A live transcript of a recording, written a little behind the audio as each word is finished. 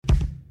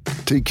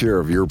Take care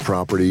of your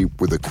property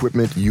with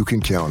equipment you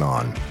can count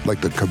on, like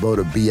the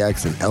Kubota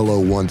BX and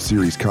LO1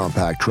 Series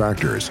compact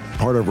tractors,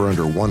 part of our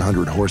under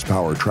 100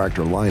 horsepower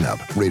tractor lineup,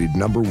 rated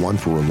 #1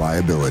 for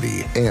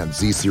reliability, and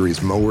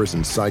Z-Series mowers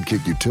and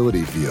Sidekick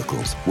utility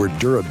vehicles, where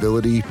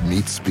durability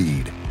meets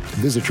speed.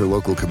 Visit your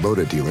local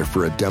Kubota dealer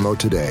for a demo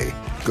today.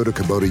 Go to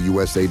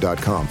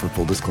KubotaUSA.com for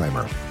full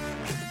disclaimer.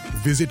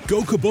 Visit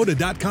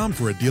GoKubota.com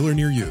for a dealer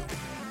near you.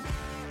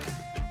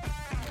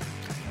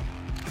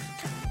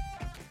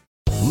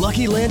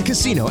 Lucky Land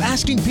Casino,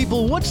 asking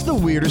people, what's the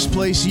weirdest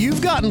place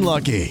you've gotten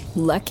lucky?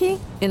 Lucky?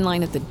 In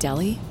line at the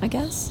deli, I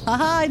guess?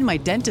 Aha, in my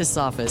dentist's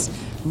office.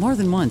 More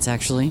than once,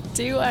 actually.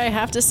 Do I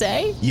have to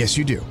say? Yes,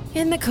 you do.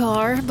 In the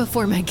car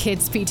before my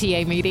kids'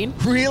 PTA meeting.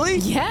 Really?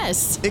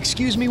 Yes.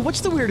 Excuse me,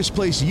 what's the weirdest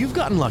place you've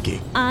gotten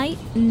lucky? I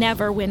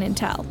never win and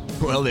tell.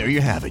 Well, there you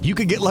have it. You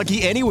can get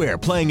lucky anywhere,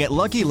 playing at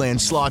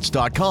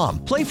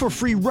LuckyLandSlots.com. Play for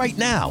free right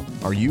now.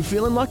 Are you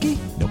feeling lucky?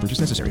 No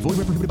purchase necessary. Void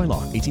where prohibited by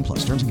law. 18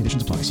 plus. Terms and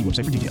conditions apply. See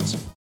website for details.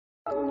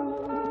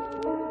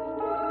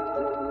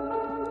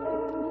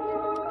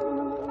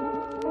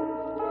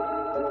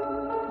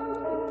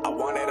 I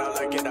want it, I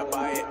like it, I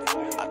buy it.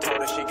 I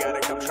told her she gotta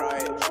come try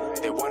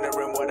it. They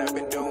wondering what I've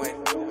been doing.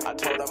 I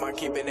told them I'm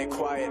keeping it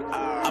quiet.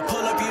 I pull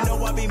up, you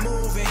know I be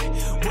moving.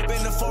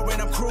 Whipping the foreign,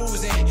 I'm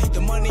cruising.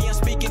 The money I'm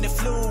speaking is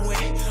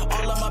fluent.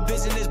 All of my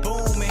business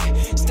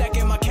booming.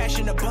 Stacking my cash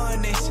in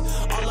abundance.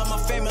 All of my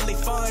family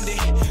funded.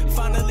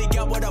 Finally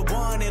got what I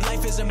wanted.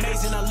 Life is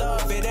amazing, I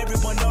love it.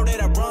 Everyone know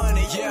that I run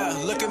it. Yeah,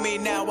 look at me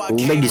now.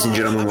 Ladies and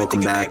gentlemen,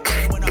 welcome back.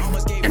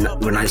 And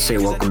when I say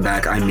welcome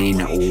back, I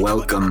mean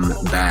welcome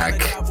back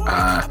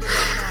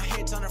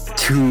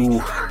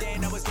to.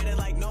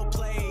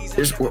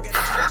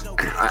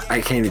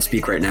 I can't even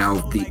speak right now.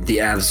 The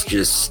Avs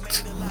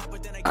just,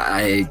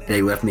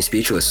 they left me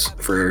speechless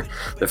for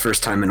the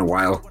first time in a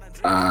while.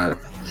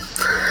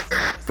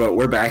 But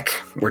we're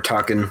back. We're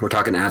talking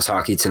Avs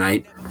hockey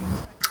tonight.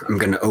 I'm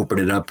gonna open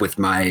it up with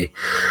my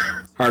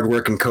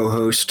hardworking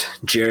co-host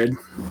Jared.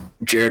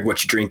 Jared,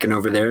 what you drinking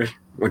over there?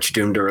 What you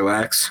doing to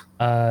relax?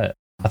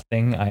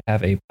 Nothing. I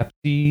have a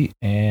Pepsi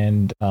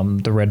and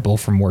the Red Bull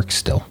from work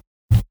still.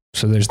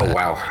 So there's that.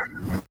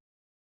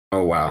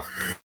 Oh wow.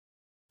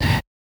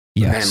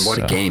 Yes. Man, what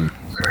a game.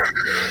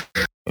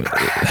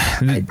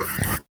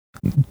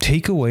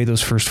 Take away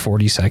those first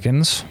 40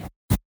 seconds.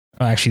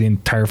 Actually, the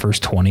entire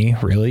first 20,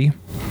 really.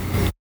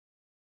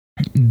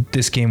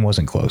 This game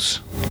wasn't close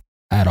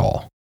at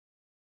all.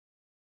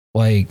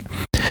 Like,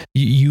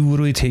 you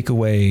literally take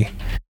away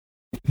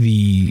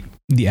the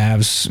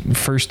Avs'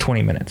 first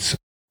 20 minutes.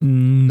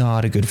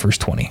 Not a good first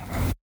 20.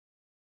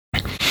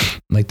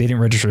 Like, they didn't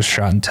register a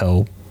shot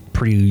until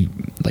pretty,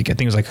 like, I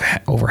think it was like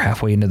over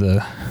halfway into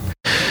the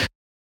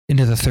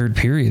third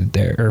period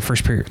there, or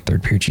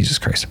third period, Jesus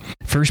Christ.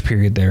 First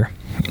period there,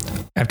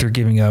 after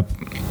giving up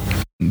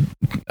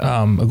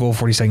a goal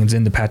 40 seconds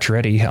into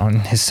Pacioretty on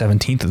his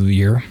 17th of the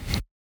year.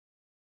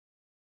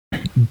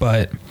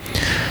 But,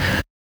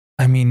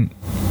 I mean,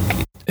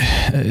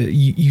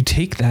 you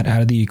take that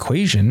out of the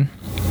equation.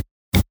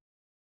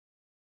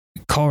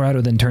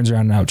 Colorado then turns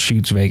around and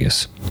outshoots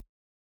Vegas.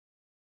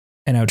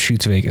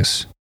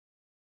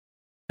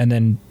 And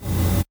then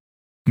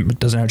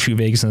doesn't outshoot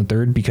Vegas in the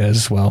third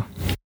because, well,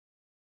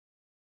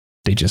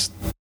 they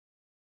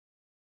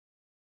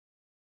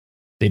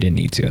didn't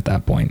need to at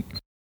that point,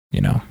 you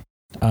know.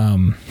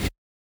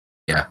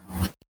 Yeah.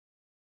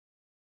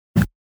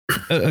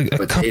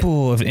 A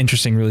couple of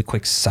interesting, really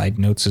quick side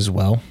notes as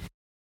well.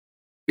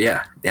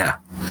 Yeah.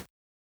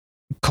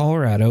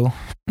 Colorado,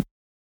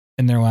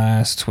 in their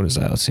last, what is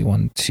that? Let's see,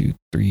 1, 2,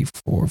 3,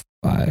 4,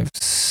 5,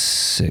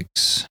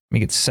 6.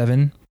 Make it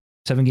 7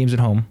 games at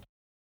home.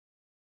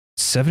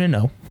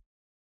 7-0.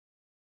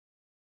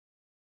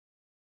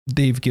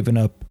 They've given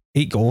up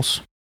 8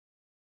 goals.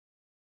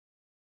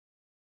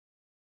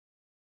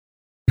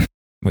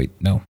 Wait,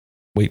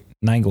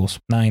 9 goals.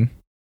 9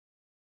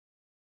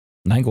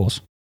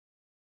 goals.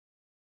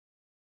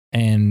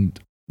 And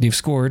they've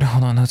scored,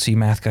 hold on, let's see,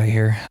 math guy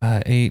here.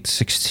 8,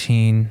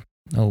 16,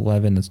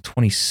 11, that's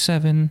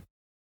 27.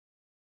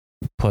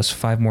 Plus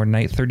 5 more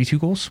tonight, 32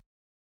 goals.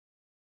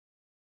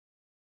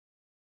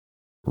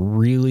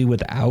 Really,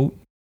 without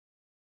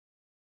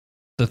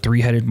the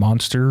three-headed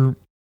monster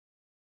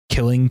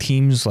killing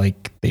teams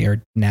like they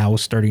are now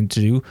starting to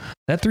do,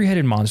 that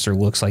three-headed monster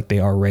looks like they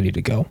are ready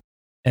to go.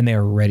 And they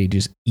are ready to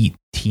just eat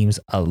teams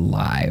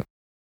alive.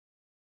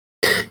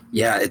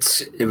 Yeah,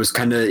 it was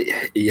kind of,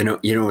 you know,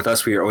 with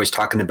us, we were always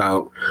talking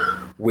about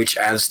which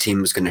Avs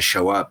team was going to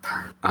show up.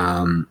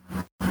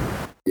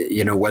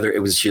 You know, whether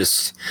it was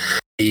just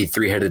the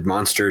three-headed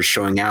monsters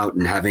showing out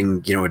and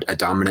having, you know, a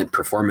dominant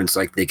performance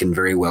like they can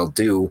very well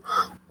do,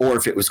 or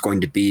if it was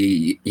going to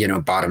be, you know,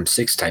 bottom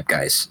 6 type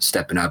guys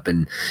stepping up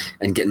and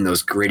getting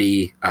those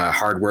gritty,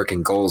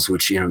 hard-working goals,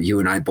 which, you know, you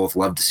and I both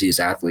love to see as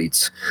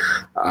athletes.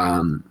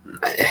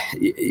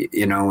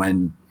 You know,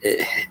 and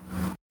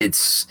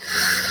it's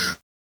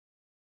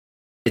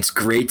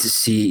great to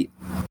see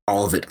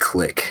all of it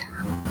click.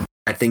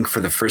 I think for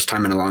the first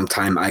time in a long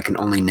time, I can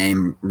only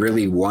name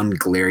really one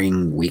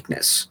glaring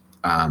weakness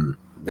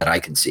that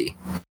I can see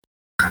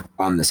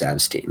on this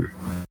Avs team.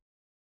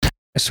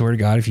 I swear to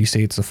God, if you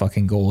say it's the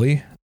fucking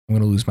goalie, I'm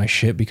going to lose my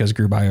shit because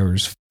Grubauer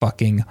is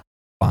fucking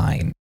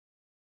fine.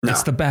 No,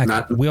 it's the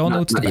backup. We all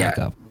know it's the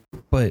backup.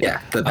 But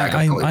yeah, the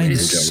backup I'm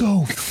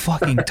so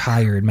fucking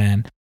tired,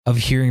 man, of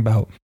hearing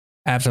about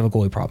Avs have a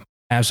goalie problem.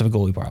 Avs have a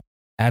goalie problem.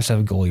 Avs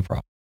have a goalie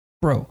problem.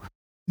 Bro,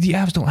 the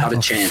Avs don't have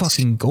a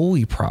fucking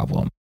goalie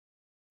problem.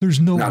 There's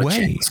no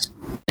way.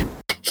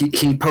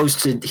 He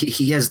posted,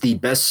 he has the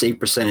best save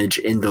percentage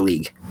in the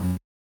league.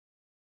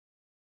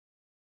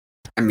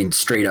 I mean,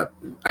 straight up.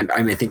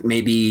 I mean, I think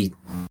maybe,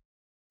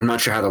 I'm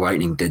not sure how the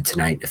Lightning did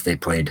tonight if they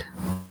played.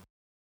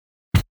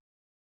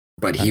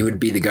 But he would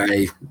be the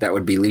guy that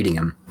would be leading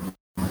him.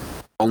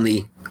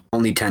 Only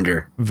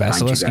tender.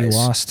 Vasilevsky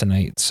lost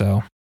tonight,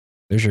 so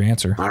there's your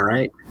answer. All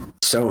right.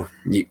 So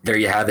there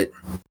you have it.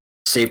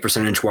 Save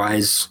percentage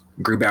wise,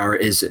 Grubauer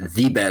is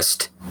the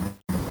best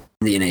in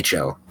the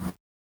NHL.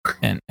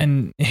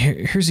 And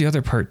here's the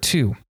other part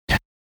too.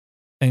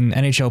 And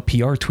NHL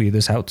PR tweeted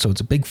this out, so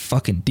it's a big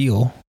fucking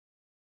deal.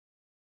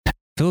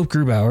 Philip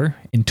Grubauer,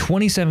 in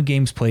 27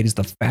 games played, is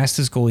the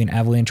fastest goalie in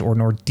Avalanche or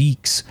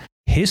Nordiques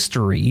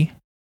history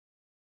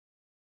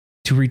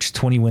to reach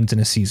 20 wins in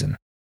a season.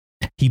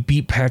 He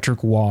beat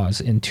Patrick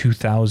Waz in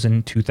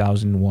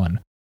 2000-2001.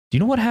 Do you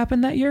know what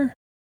happened that year?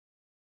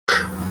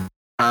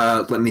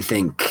 Let me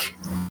think.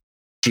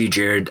 Gee,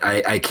 Jared,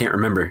 I can't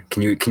remember.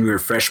 Can you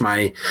refresh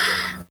my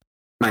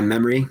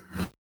memory?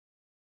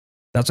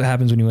 That's what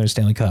happens when you win a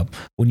Stanley Cup.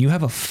 When you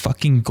have a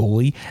fucking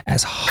goalie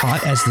as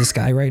hot as this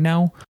guy right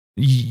now,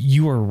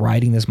 you are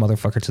riding this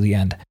motherfucker to the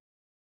end.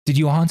 Did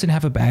Johansson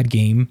have a bad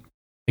game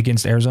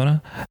against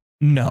Arizona?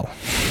 No.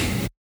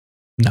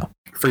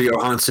 For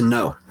Johansson,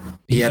 no.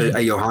 He had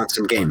a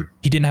Johansson game.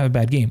 He didn't have a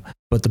bad game,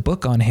 but the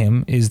book on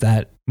him is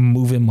that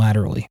move him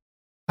laterally.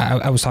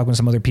 I was talking to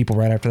some other people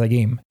right after that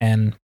game,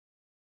 and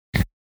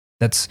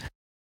that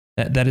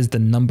is the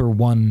number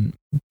one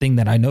thing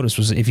that I noticed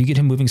was if you get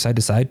him moving side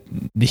to side,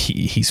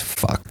 he's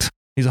fucked.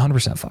 He's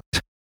 100%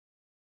 fucked.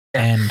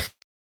 And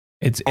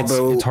it's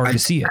hard to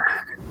see it.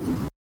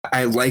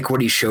 I like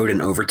what he showed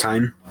in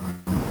overtime.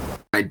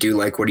 I do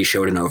like what he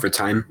showed in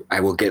overtime.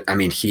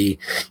 He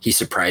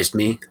surprised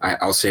me.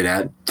 I'll say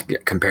that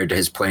compared to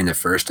his play in the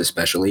first,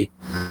 especially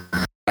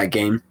that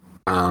game.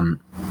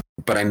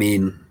 But I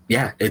mean,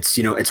 yeah,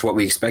 it's what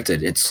we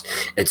expected. It's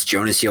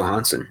Jonas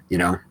Johansson,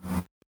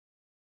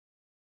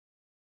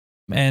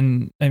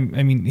 And I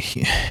mean,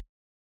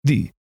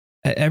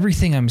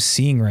 everything I'm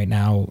seeing right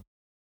now,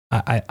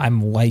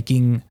 I'm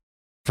liking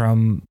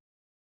from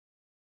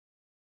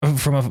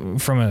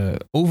a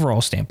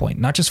overall standpoint,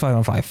 not just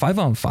 5-on-5.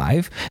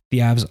 5-on-5, the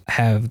Avs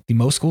have the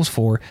most goals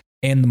for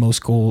and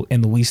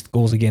the least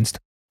goals against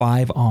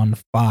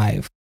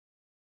 5-on-5.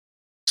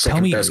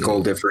 Second best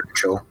goal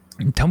differential.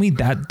 Tell me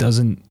that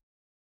doesn't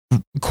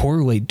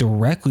correlate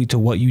directly to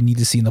what you need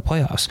to see in the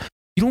playoffs.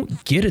 You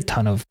don't get a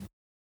ton of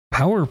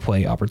power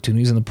play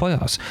opportunities in the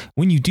playoffs.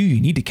 When you do, you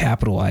need to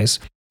capitalize.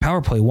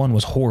 Power play 1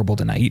 was horrible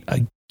tonight.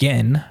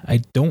 Again,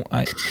 I don't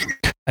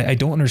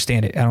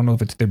understand it. I don't know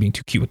if they're being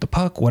too cute with the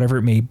puck, whatever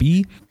it may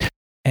be.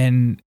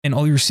 And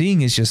all you're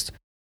seeing is just,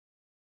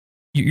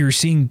 you're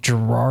seeing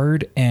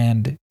Girard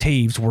and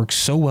Taves work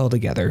so well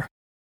together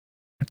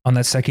on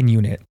that second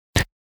unit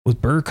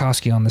with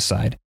Burakovsky on the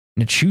side,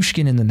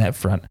 Nichushkin in the net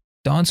front,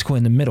 Donskoy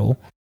in the middle.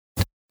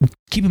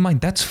 Keep in mind,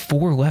 that's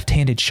 4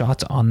 left-handed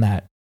shots on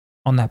that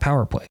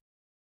power play.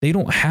 They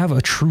don't have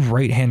a true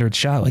right-handed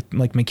shot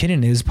like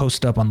McKinnon is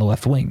posted up on the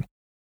left wing.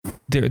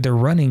 They're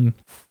running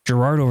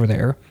Girard over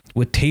there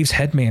with Taves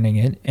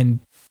headmanning it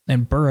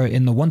and Burra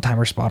in the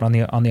one-timer spot on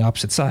the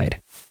opposite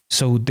side.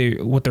 So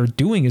what they're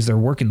doing is they're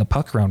working the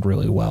puck around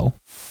really well,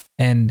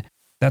 and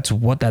that's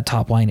what that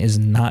top line is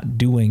not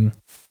doing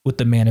with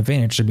the man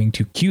advantage. They're being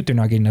too cute. They're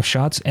not getting enough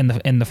shots, and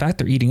the fact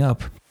they're eating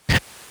up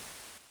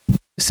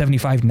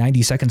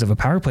 75-90 seconds of a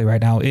power play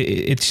right now,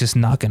 it's just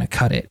not going to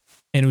cut it.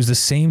 And it was the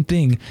same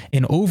thing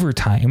in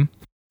overtime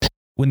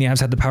when the Avs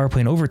had the power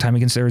play in overtime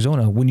against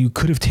Arizona, when you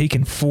could have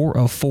taken 4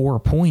 of 4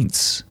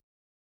 points,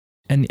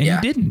 and you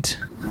didn't.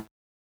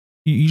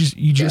 You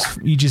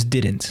just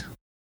didn't.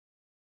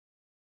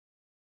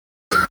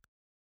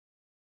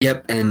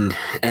 Yep, and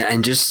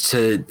just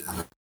to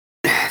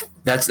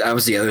that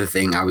was the other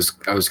thing I was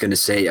going to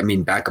say. I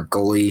mean, backup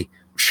goalie,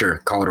 sure,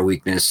 call it a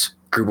weakness.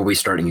 Grub will be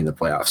starting in the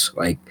playoffs,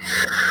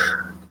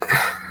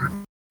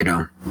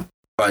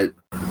 but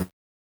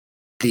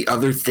the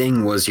other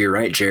thing was, you're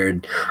right,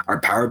 Jared, our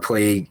power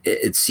play,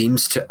 it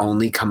seems to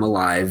only come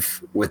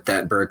alive with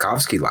that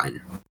Burakovsky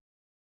line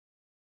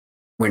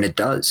when it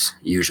does,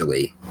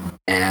 usually.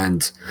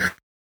 And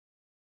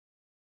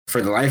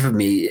for the life of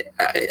me,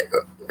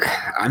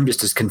 I'm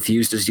just as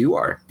confused as you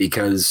are,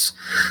 because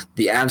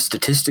the Avs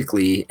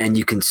statistically, and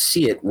you can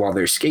see it while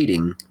they're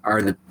skating,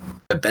 are the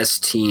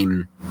best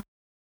team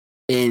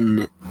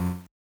in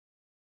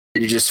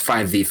just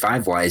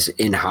 5v5 wise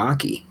in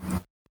hockey.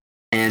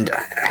 And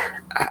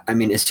I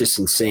mean, it's just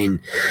insane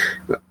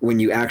when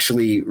you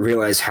actually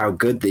realize how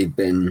good they've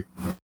been.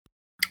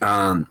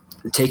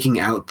 Taking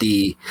out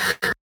the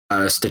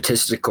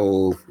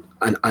statistical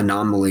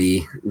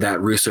anomaly that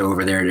Russo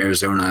over there at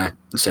Arizona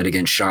said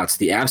against shots,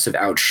 the Avs have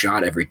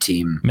outshot every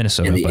team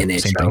Minnesota in the but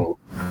NHL.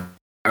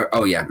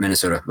 Oh yeah,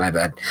 Minnesota. My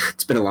bad.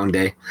 It's been a long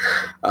day.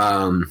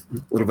 A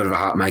little bit of a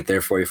hot mic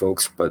there for you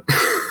folks, but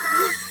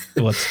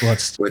let's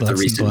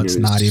news,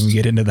 not even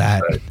get into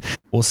that.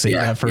 We'll save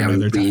that for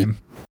another time.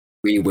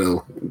 We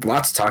will.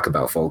 Lots to talk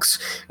about, folks,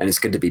 and it's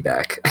good to be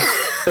back.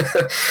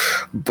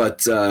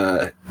 But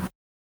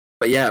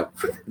yeah,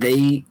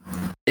 it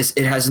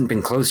hasn't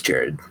been close,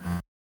 Jared.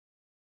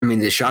 I mean,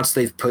 the shots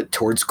they've put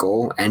towards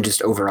goal and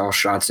just overall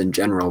shots in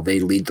general, they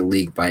lead the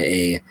league by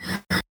a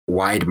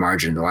wide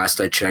margin. The last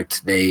I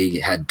checked, they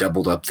had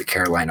doubled up the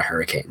Carolina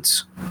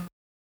Hurricanes.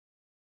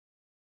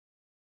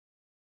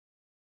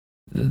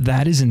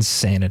 That is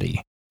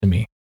insanity to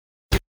me.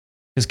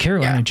 Because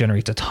Carolina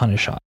generates a ton of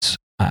shots.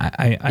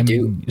 I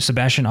mean,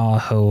 Sebastian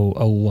Aho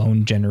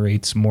alone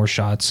generates more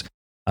shots.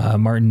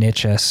 Martin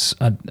Niches,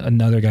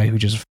 another guy who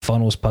just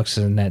funnels pucks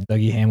in the net.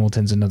 Dougie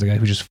Hamilton's another guy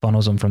who just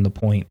funnels them from the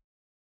point.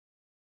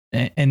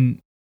 And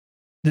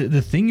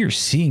the thing you're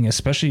seeing,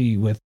 especially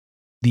with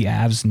the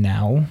Avs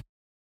now,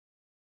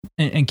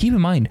 and keep in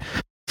mind,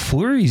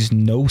 Fleury's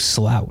no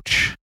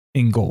slouch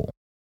in goal.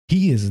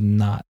 He is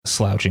not a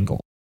slouch in goal.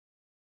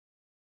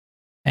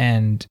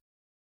 And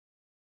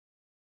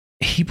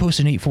he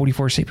posted an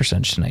 .844 save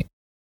percentage tonight.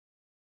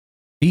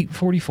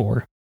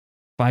 .844,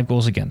 5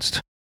 goals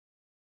against.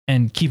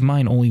 And keep in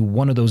mind, only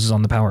one of those is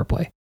on the power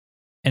play.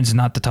 And it's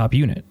not the top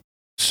unit.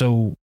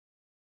 So,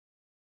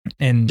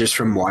 and just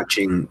from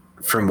watching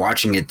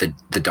it, the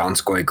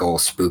Donskoy goal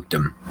spooked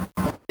him.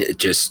 It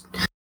just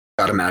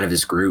got him out of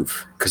his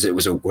groove because it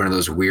was one of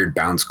those weird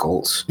bounce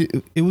goals.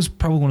 It was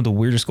probably one of the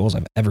weirdest goals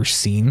I've ever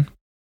seen.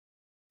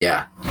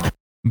 Yeah.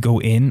 Go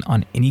in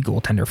on any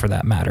goaltender for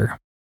that matter.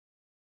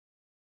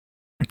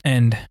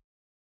 And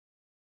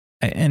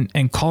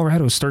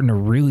Colorado is starting to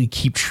really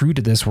keep true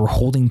to this. We're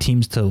holding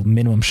teams to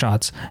minimum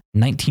shots.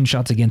 19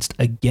 shots against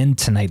again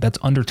tonight. That's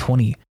under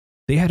 20.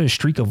 They had a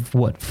streak of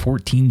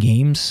 14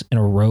 games in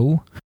a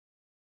row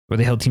where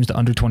they held teams to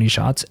under 20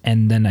 shots.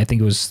 And then I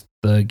think it was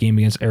the game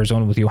against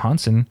Arizona with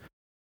Johansson.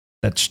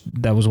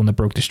 That was one that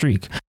broke the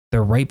streak.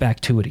 They're right back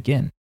to it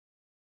again.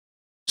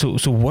 So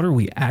what are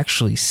we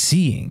actually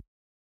seeing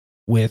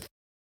with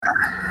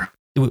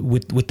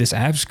this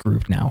Avs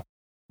group now?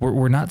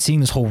 We're not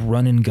seeing this whole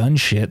run and gun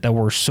shit that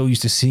we're so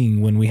used to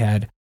seeing when we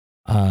had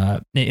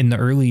in the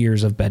early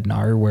years of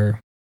Bednar,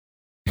 where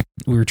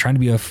we were trying to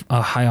be a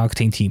high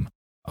octane team,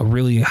 a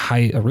really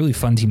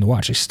fun team to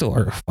watch. They still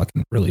are a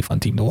fucking really fun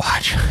team to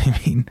watch. I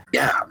mean,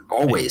 yeah,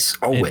 always.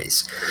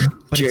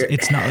 But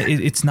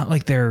it's not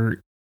like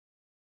they're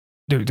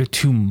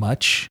too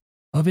much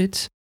of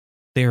it.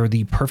 They're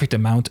the perfect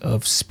amount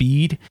of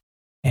speed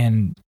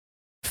and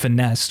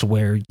finesse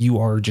where you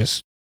are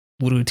just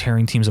literally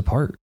tearing teams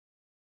apart.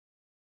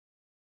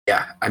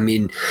 Yeah, I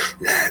mean,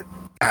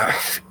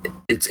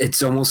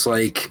 it's almost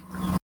like,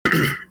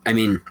 I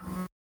mean,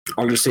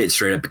 I'll just say it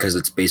straight up because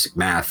it's basic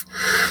math.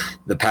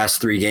 The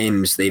past 3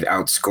 games, they've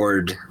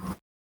outscored,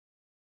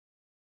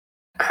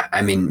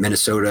 I mean,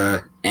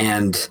 Minnesota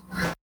and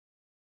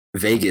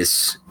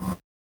Vegas.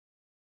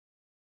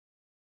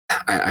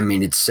 I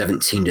mean, it's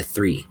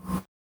 17-3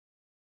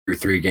 through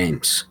 3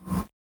 games.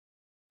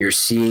 You're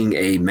seeing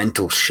a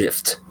mental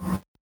shift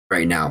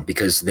right now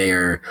because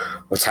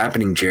what's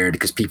happening, Jared,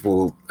 because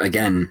people,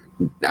 again,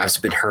 I've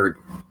been hurt.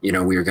 We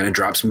were going to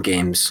drop some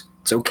games.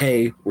 It's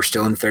okay. We're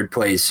still in 3rd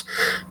place.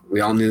 We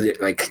all knew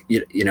that, like,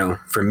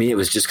 for me, it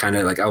was just kind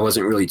of like, I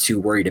wasn't really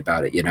too worried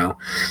about it.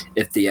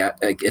 If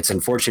it's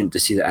unfortunate to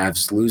see the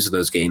Avs lose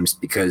those games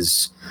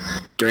because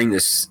during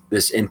this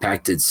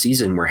impacted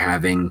season we're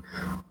having,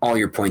 all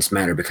your points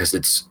matter because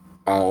it's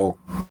all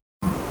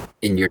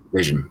in your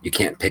division. You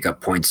can't pick up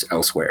points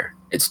elsewhere.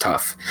 It's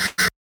tough.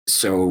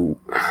 So,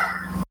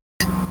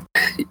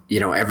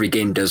 every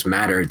game does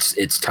matter.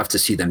 It's tough to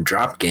see them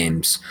drop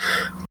games,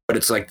 but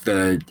it's like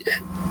they've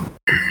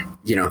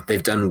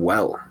done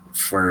well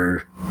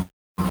for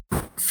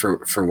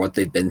what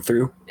they've been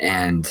through.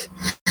 And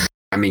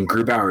I mean,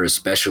 Grubauer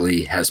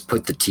especially has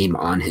put the team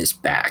on his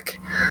back.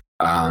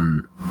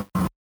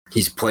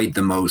 He's played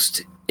the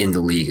most in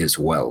the league as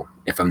well,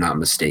 if I'm not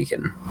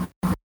mistaken,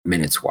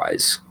 minutes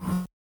wise.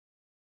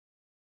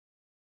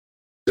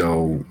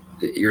 So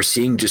you're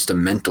seeing just a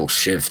mental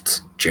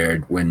shift,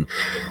 Jared, when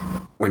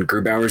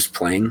Grubauer's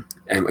playing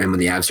and when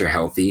the Avs are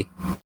healthy,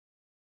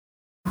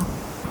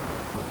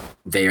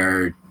 they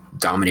are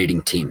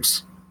dominating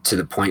teams to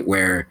the point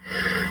where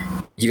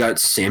you got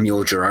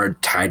Samuel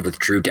Girard tied with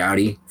Drew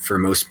Doughty for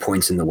most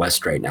points in the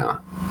West right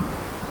now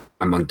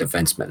among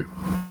defensemen,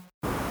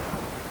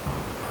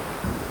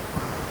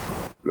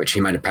 which he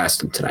might have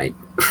passed him tonight.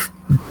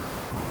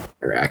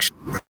 Or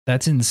actually,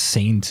 that's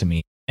insane to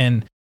me.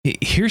 And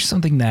here's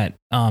something that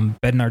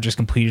Bednar just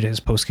completed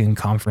his post-game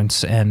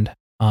conference and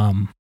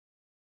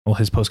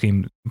his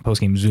post-game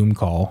Zoom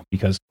call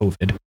because of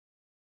COVID.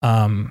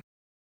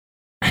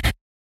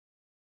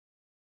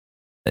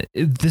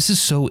 This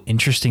is so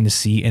interesting to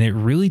see, and it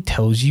really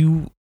tells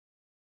you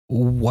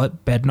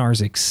what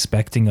Bednar's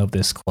expecting of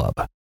this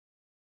club.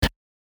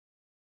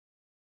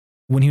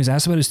 When he was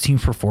asked about his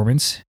team's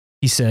performance,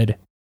 he said,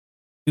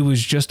 "It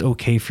was just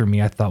okay for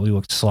me. I thought we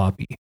looked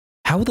sloppy."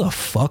 How the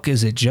fuck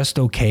is it just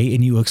okay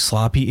and you look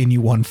sloppy and you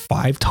won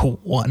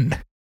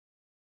 5-1?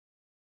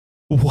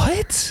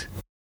 What?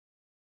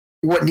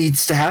 What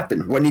needs to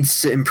happen? What needs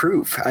to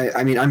improve?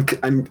 I mean, I'm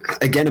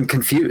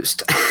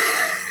confused.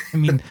 I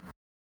mean,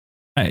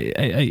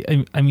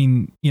 I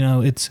mean, you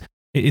know, it's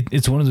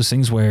one of those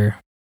things where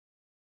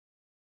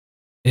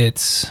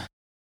it's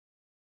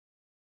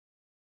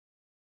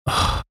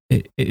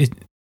it's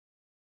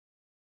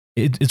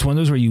one of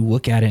those where you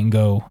look at it and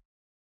go,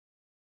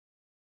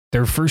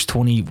 their first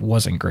 20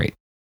 wasn't great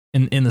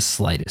in the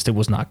slightest. It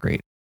was not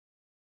great.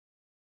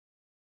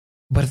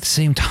 But at the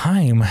same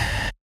time,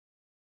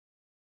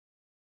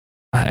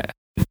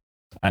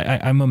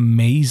 I'm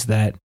amazed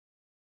that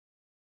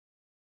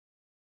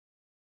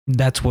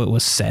that's what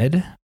was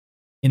said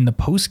in the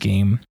post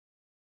game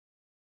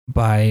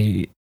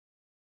by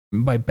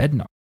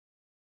Bednar.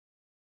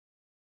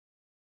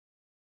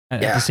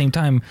 At the same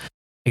time,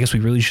 I guess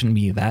we really shouldn't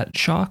be that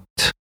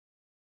shocked.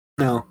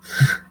 No,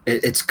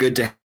 it's good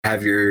to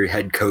have your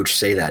head coach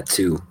say that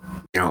too.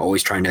 You know,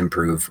 always trying to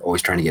improve,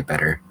 always trying to get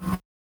better,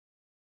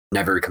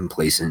 never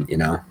complacent. You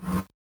know.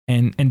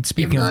 And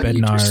speaking of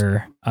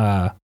Bednar,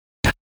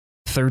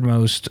 third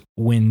most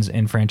wins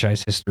in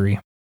franchise history,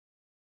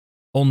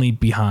 only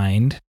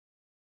behind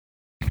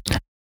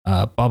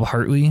Bob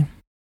Hartley.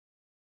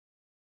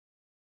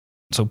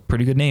 So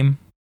pretty good name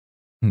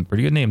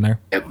there.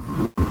 Yep.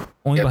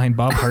 Only behind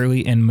Bob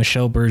Hartley and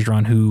Michel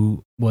Bergeron,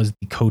 who was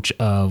the coach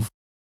of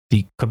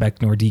the Quebec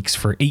Nordiques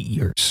for 8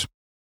 years.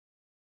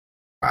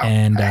 Wow.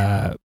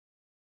 And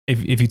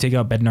if you take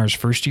out Bednar's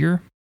first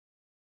year,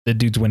 the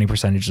dude's winning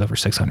percentage is over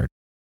 600.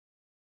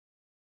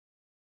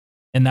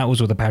 And that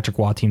was with a Patrick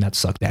Waugh team that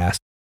sucked ass.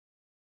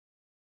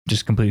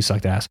 Just completely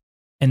sucked ass.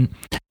 And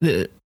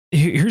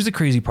here's the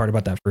crazy part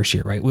about that first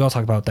year, right? We all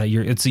talk about that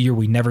year. It's a year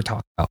we never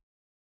talk about.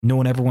 No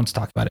one ever wants to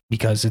talk about it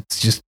because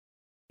it's just,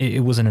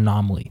 it was an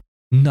anomaly.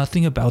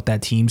 Nothing about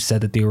that team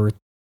said that they were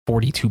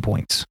 42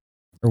 points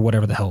or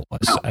whatever the hell it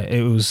was.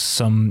 It was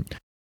some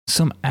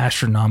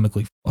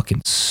astronomically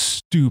fucking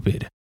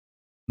stupid,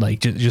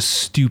 like just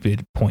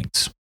stupid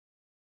points.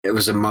 It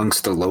was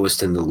amongst the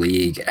lowest in the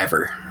league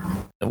ever.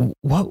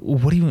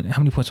 What even,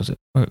 how many points was it?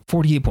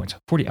 48 points.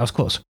 40, I was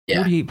close. Yeah.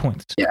 48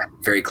 points. Yeah,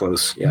 very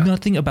close. Yeah.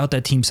 Nothing about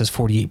that team says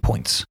 48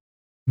 points.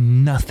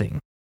 Nothing.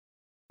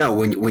 No,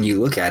 when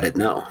you look at it,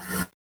 no.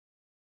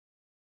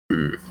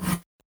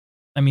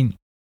 I mean,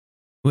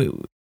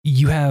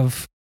 you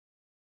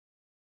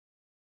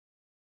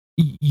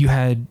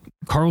had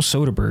Carl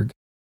Soderberg,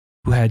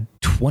 who had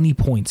 20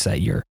 points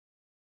that year.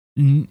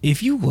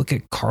 If you look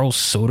at Carl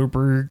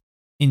Soderberg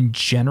in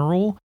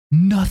general,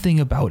 nothing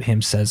about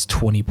him says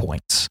 20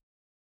 points.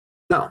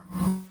 No.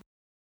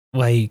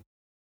 Like,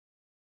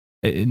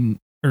 14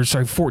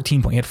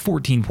 points. He had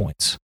 14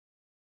 points.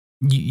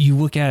 You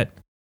look at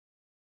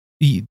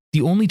the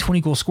only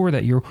 20 goal scorer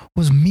that year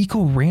was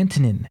Mikko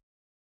Rantanen.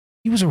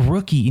 He was a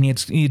rookie and he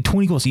had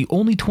 20 goals. The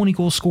only 20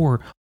 goal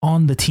scorer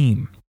on the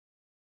team.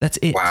 That's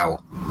it.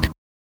 Wow.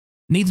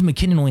 Nathan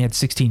MacKinnon only had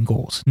 16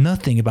 goals.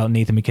 Nothing about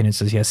Nathan MacKinnon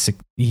says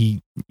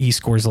he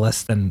scores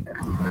less than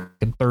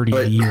 30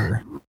 a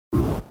year.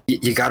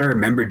 You got to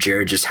remember,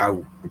 Jared, just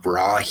how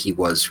raw he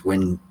was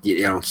when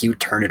he would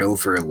turn it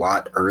over a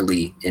lot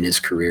early in his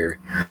career.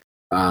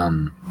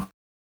 It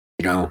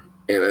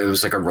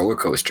was like a roller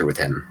coaster with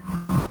him.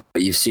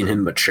 But you've seen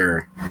him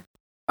mature,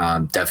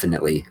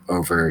 definitely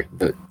over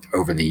the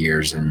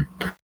years, and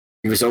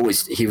he was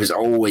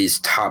always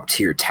top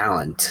tier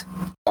talent,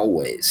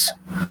 always.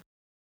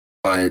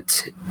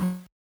 But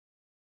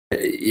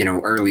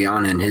early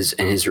on in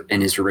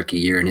his rookie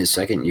year, in his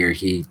second year,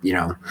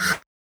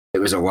 it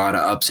was a lot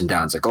of ups and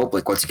downs. Like,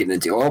 what's he getting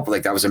into? Oh,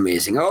 like that was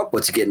amazing. Oh,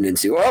 what's he getting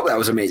into? Oh, that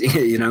was amazing.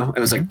 It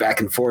was like back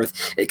and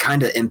forth. It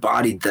kind of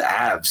embodied the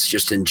Avs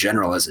just in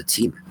general as a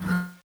team.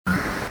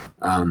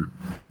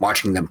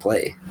 Watching them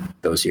play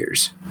those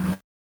years.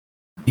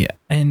 Yeah,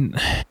 and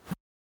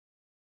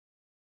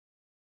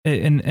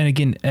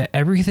again,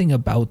 everything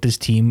about this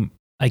team,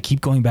 I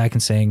keep going back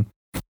and saying,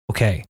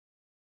 okay,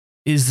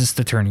 is this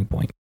the turning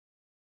point?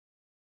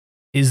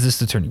 Is this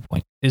the turning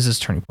point? Is this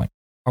turning point?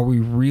 Are we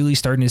really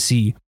starting to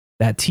see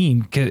that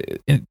team?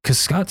 Because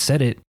Scott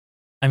said it.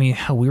 I mean,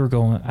 hell, we were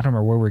going, I don't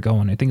remember where we were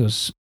going. I think it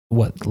was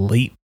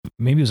late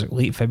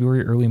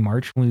February, early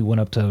March when we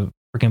went up to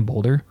freaking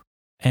Boulder.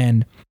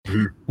 And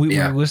we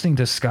were listening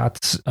to Scott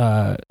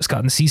and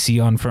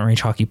CC on Front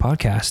Range Hockey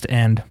Podcast,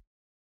 and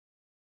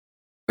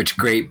which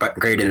great by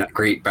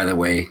the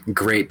way,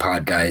 great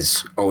pod,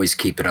 guys. Always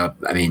keep it up.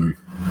 I mean,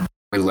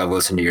 we love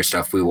listening to your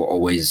stuff. We will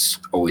always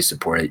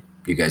support it.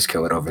 You guys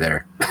kill it over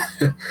there.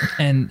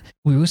 And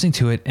we were listening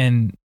to it,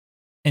 and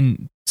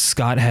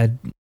Scott had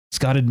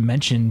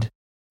mentioned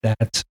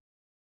that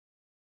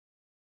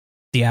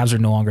the Avs are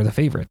no longer the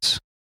favorites.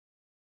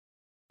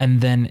 And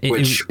then it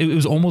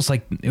was almost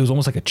like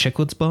a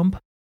Chicklets bump.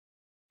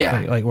 Yeah.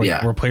 Like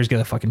where players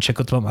get a fucking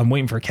Chicklets bump. I'm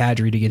waiting for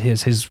Kadri to get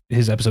his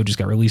episode just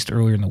got released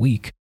earlier in the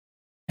week.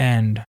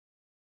 And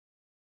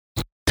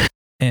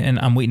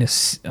I'm waiting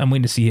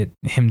to see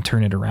him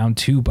turn it around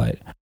too. But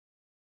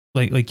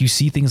like you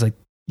see things like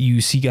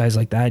you see guys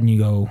like that and you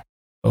go,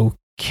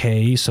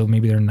 okay, so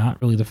maybe they're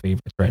not really the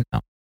favorites right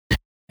now.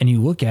 And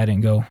you look at it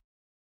and go,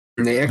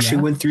 and they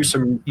actually went through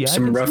some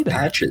rough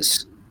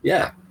patches.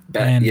 Yeah.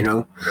 But, you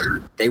know,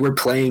 they were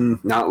playing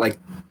not like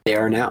they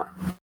are now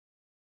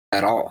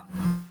at all.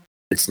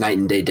 It's night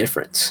and day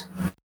difference.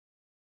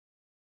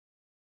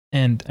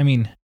 And I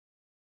mean,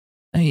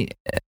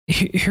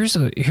 here's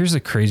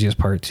the craziest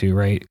part too,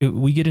 right?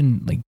 We get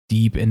in like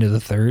deep into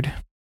the third.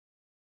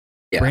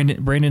 Yeah.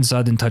 Brandon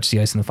Saad didn't touch the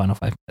ice in the final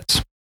 5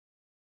 minutes.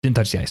 Didn't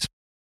touch the ice.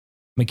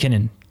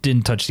 McKinnon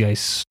didn't touch the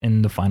ice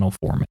in the final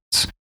 4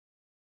 minutes.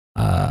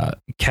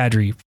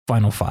 Kadri,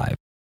 final 5.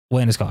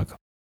 Landeskog,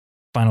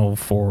 final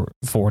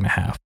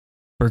 4.5.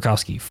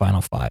 Burakovsky,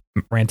 final 5.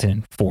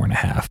 Rantanen,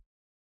 4.5.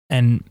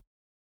 And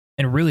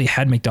really,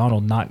 had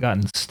McDonald not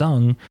gotten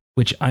stung,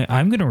 which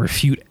I'm going to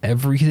refute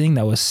everything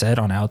that was said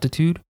on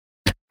altitude.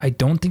 I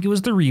don't think it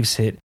was the Reeves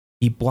hit.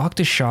 He blocked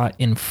a shot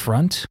in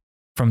front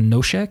from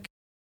Nosek.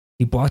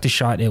 He blocked a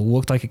shot. And it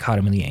looked like it caught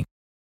him in the ankle.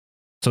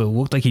 So it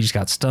looked like he just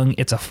got stung.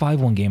 It's a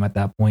 5-1 game at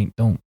that point.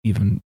 Don't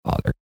even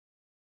bother.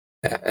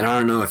 And I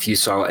don't know if you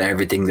saw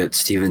everything that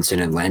Stevenson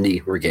and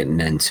Landy were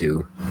getting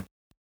into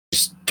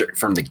just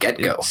from the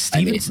get-go.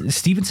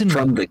 Stevenson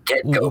from the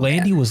get-go.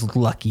 Landy was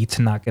lucky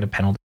to not get a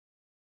penalty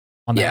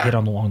on that hit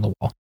along the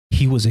wall.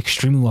 He was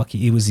extremely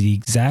lucky. It was the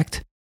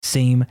exact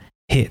same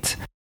hit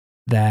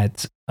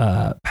that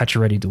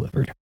Pacioretty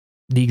delivered.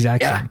 The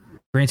exact same.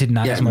 Granted,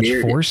 not as much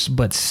force,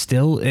 but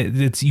still,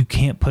 it's you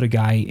can't put a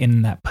guy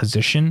in that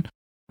position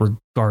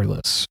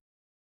regardless.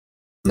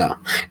 No,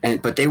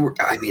 but they were.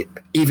 I mean,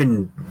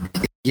 even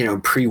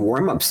pre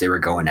warm-ups, they were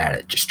going at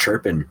it, just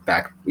chirping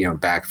back,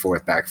 back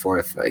forth.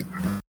 Like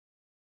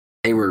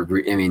they were.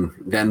 I mean,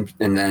 them,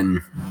 and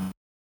then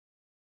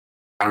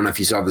I don't know if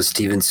you saw the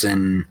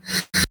Stevenson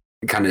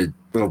kind of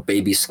little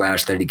baby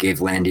slash that he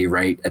gave Landy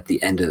right at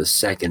the end of the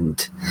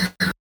second.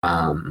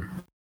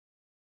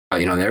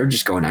 They were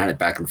just going at it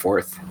back and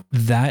forth.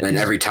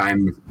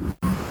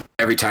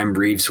 Every time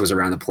Reeves was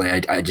around the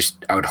play, I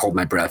would hold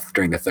my breath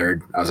during the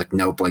third. I was like,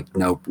 nope.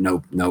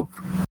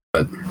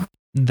 But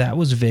that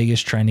was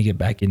Vegas trying to get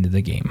back into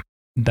the game.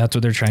 That's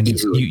what they're trying to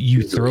do.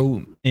 You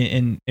throw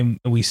and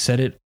we said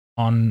it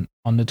on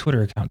the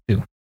Twitter account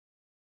too.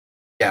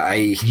 Yeah,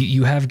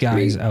 you have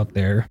guys out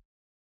there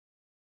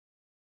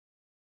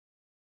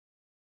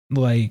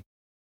like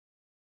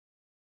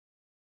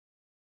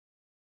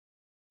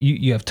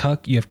you have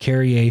Tuck, you have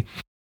Carrier,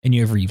 and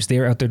you have Reeves.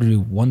 They're out there to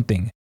do one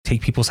thing: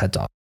 take people's heads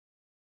off.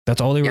 That's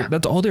all they were.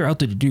 That's all they're out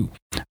there to do.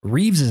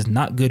 Reeves is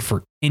not good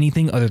for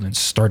anything other than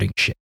starting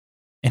shit,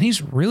 and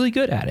he's really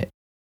good at it.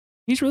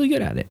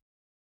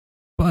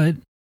 But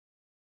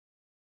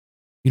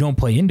you don't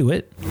play into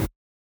it.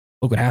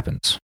 Look what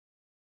happens.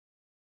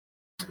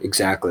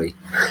 Exactly.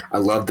 I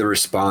love the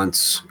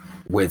response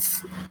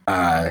with.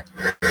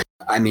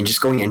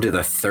 Just going into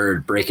the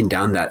third, breaking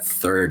down that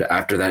third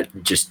after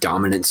that just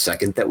dominant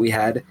second that we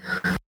had,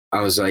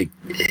 I was like,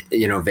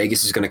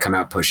 Vegas is going to come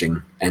out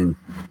pushing, and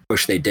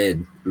push they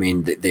did. I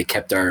mean, they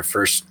kept our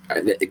first.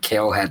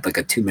 Kale had like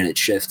a 2-minute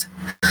shift.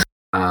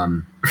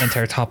 The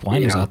entire top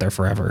line was out there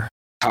forever.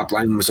 Top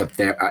line was up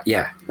there,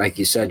 like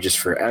you said, just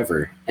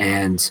forever.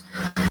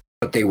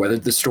 But they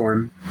weathered the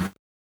storm,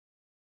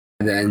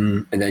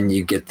 and then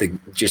you get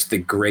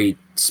the great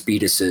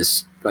speed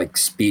assist, like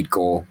speed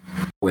goal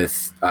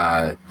with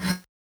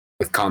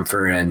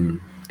Comfer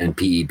and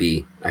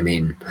PEB. I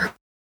mean,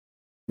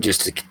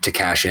 just to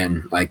cash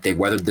in. Like, they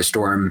weathered the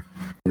storm,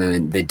 and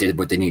then they did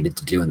what they needed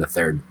to do in the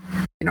third.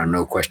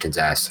 No questions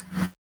asked.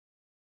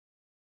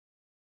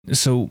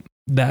 So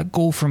that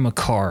goal from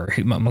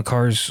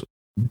Makar's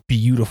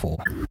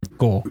beautiful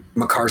goal.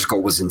 Makar's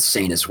goal was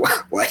insane as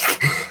well.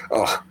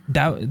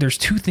 There's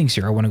two things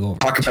here I want to go over.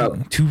 Talk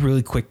about two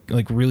really quick,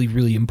 like really,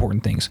 really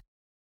important things.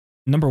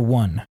 Number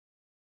one,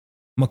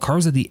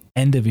 Makar's at the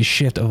end of his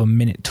shift of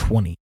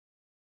 1:20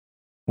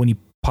 when he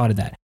potted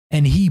that,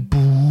 and he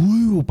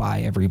blew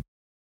by everybody.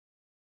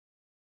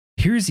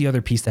 Here's the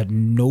other piece that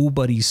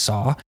nobody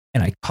saw,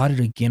 and I caught it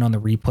again on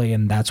the replay,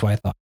 and that's why I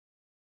thought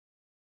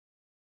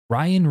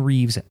Ryan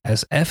Reeves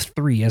as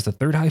F3, as the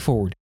third high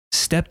forward,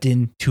 stepped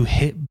in to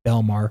hit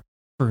Belmar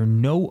for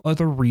no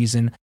other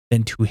reason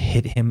than to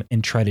hit him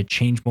and try to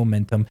change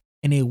momentum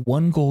in a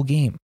 1-goal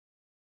game.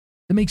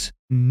 That makes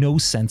no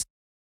sense.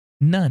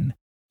 None.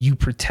 You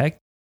protect.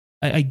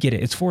 I get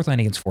it. It's fourth line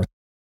against fourth,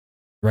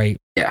 right?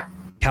 Yeah.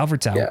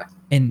 Calvert's out. Yeah.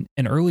 And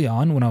early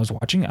on when I was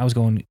watching, I was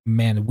going,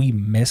 man, we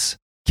miss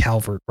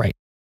Calvert, right?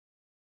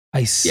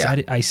 I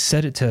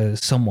said it to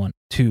someone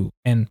too,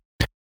 and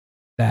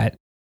that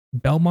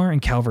Belmar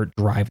and Calvert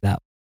drive that.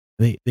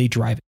 They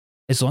drive it.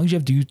 As long as you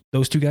have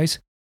those two guys,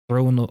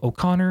 throw in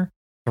O'Connor,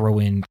 throw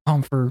in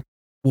Comfer,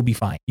 we'll be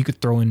fine. You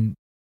could throw in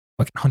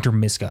fucking Hunter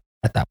Miska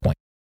at that point.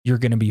 you're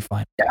going to be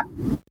fine. Yeah.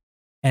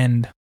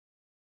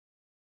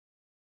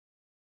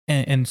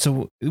 And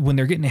so when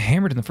they're getting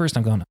hammered in the first,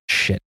 I'm going,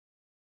 shit.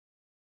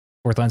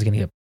 Fourth line's going to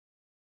get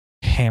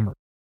hammered.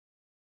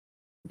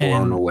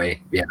 Blown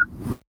away. Yeah.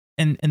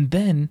 And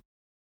then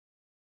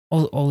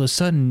all of a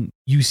sudden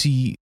you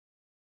see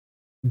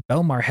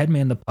Belmar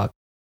headman the puck,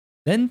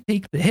 then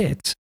take the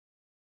hit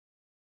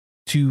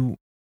to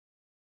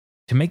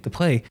make the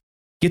play,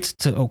 gets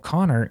to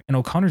O'Connor, and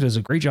O'Connor does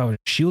a great job of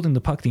shielding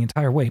the puck the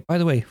entire way. By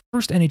the way,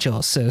 first NHL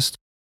assist.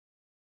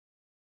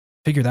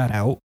 Figure that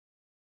out.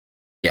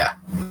 Yeah.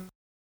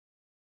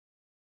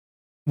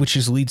 Which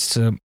just leads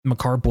to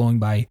Makar blowing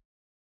by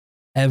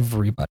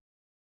everybody.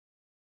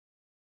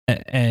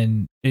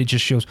 And it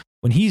just shows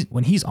when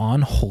he's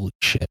on, holy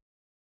shit.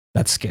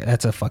 That's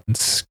a fucking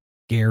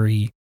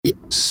scary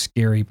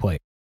play.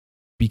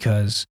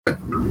 Because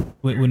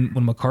when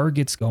Makar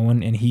gets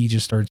going and he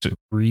just starting to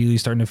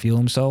feel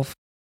himself,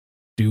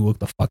 do look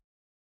the fuck,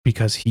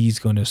 because he's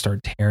going to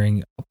start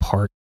tearing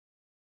apart.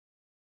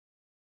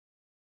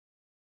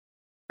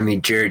 I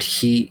mean, Jared,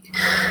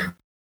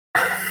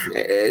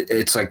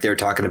 it's like they're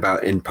talking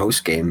about in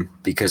post game,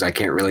 because I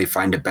can't really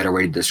find a better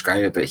way to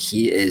describe it, but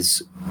he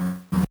is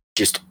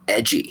just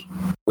edgy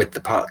with the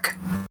puck.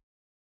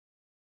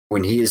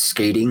 When he is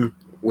skating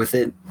with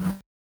it,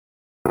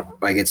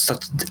 like it's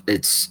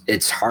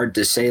hard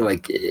to say,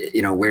 like,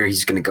 you know, where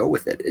he's going to go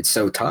with it. It's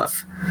so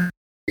tough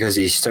because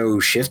he's so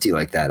shifty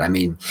like that. I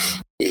mean,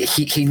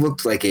 he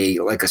looked like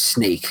a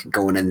snake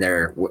going in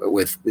there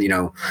with, you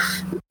know,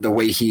 the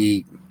way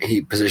he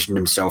positioned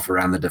himself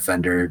around the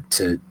defender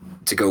to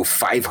go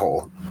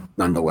 5-hole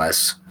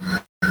nonetheless.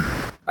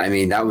 I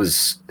mean, that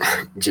was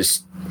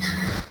just,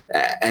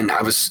 and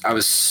I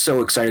was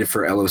so excited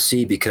for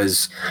LOC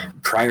because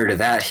prior to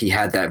that, he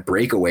had that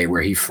breakaway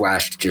where he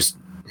flashed just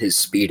his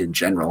speed in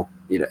general.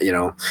 You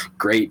know,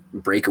 great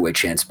breakaway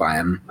chance by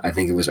him. I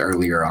think it was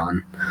earlier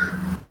on,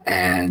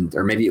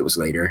 or maybe it was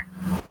earlier.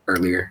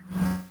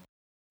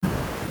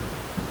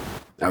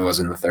 I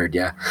was in the third,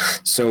 yeah.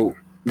 So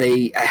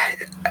you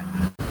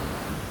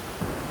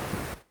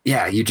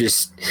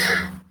just.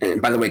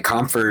 And by the way,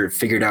 Comfort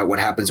figured out what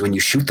happens when you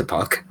shoot the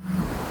puck.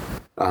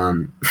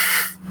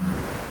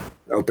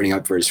 Opening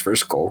up for his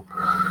first goal.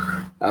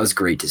 That was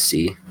great to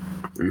see.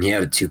 And he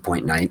had a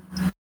 2-point night.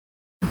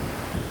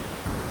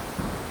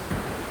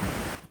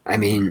 I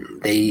mean,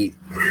 they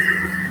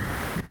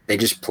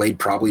just played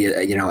probably,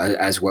 you know,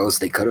 as well as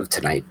they could have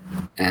tonight,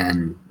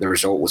 and the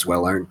result was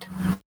well earned.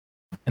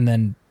 And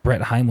then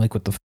Brett Heimlich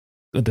with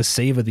the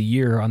save of the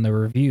year on the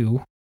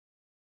review.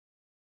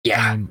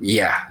 Yeah.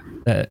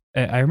 I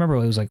remember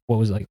it was like, what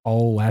was it, like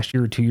all last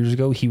year or 2 years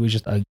ago? He was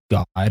just a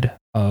god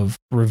of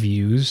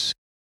reviews.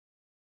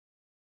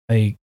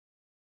 Like,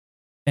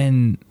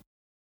 and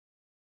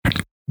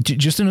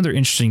just another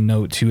interesting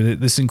note too,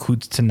 that this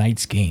includes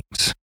tonight's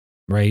games,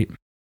 right?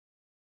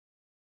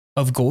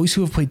 Of goalies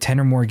who have played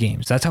 10 or more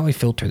games. That's how I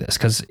filter this.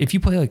 Because if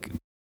you play like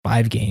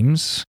 5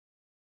 games,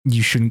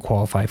 you shouldn't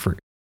qualify for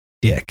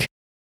dick.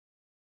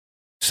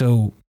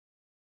 So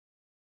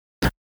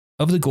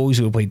of the goalies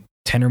who have played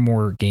 10 or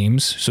more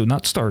games, so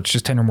not starts,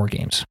 just 10 or more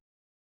games,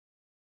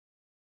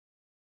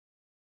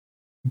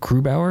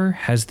 Grubauer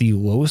has the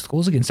lowest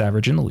goals against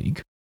average in the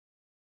league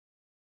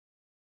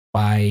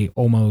by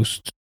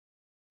almost,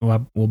 by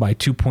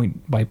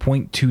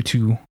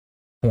 0.22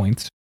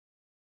 points.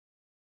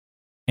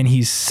 And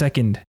he's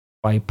second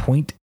by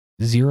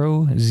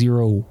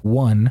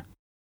 0.001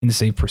 in the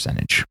save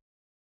percentage.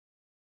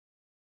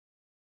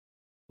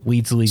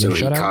 Leads the league in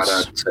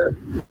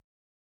shutouts.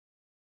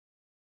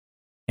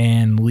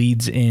 And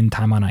leads in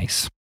time on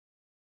ice.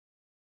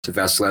 So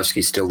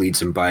Vasilevsky still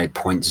leads him by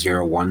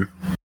 0.01.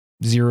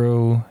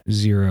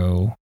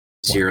 0.001.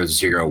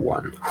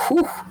 0.001.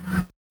 Whew.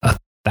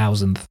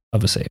 1,000th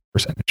of a save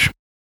percentage.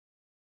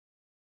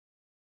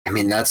 I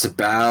mean, that's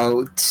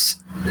about.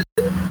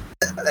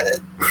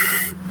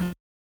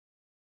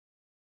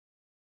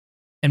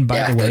 And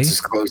by the way, that's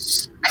as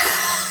close.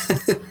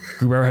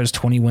 Grubauer has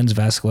 20 wins.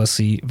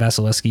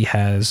 Vasilevsky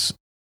has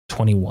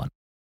 21.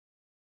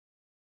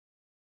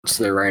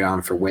 So they're right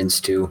on for wins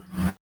too.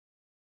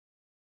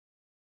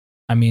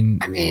 I mean,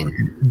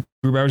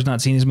 Grubauer's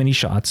not seeing as many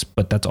shots,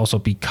 but that's also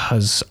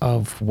because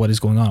of what is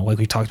going on. Like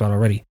we talked about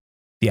already,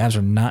 the Avs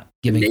are not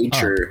giving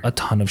up a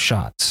ton of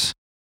shots.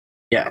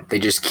 Yeah, they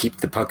just keep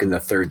the puck in the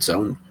third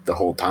zone the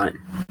whole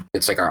time.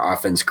 It's like our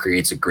offense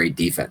creates a great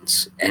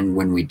defense, and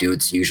when we do,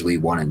 it's usually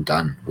one and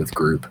done with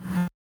group.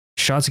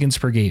 Shots against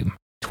per game,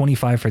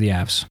 25 for the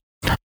Avs.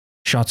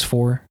 Shots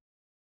for,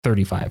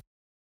 35.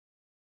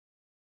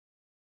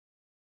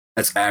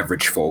 That's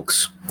average,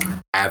 folks.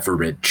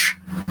 Average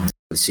for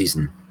the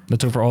season.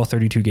 That's over all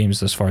 32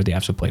 games thus far the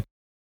Avs have played.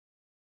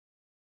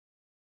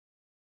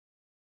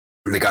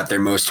 They got their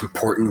most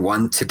important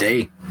one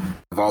today,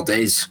 of all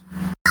days.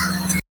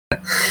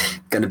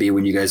 Gonna be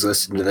when you guys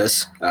listen to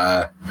this.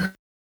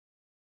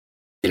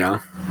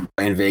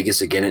 Playing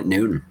Vegas again at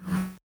noon.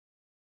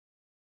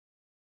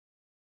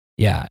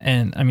 Yeah,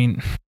 and I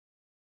mean,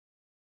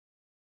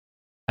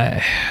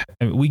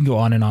 we can go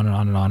on and on and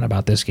on and on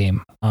about this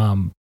game.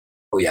 But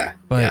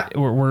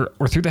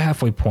we're through the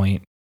halfway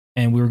point,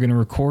 and we were going to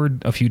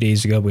record a few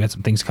days ago. We had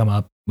some things come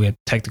up. We had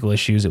technical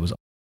issues. It was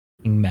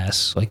a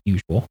mess like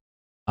usual.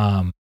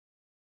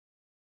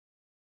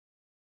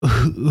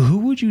 Who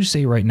would you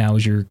say right now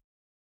is your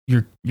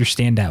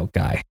standout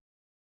guy?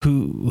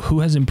 Who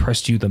has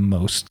impressed you the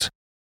most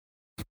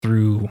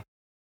through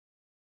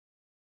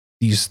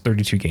these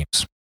 32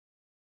 games?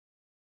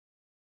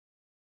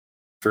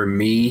 For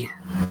me,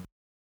 I'm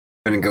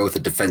going to go with a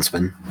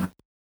defenseman,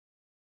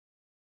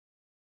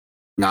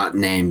 not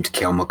named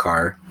Cale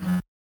Makar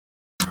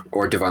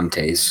or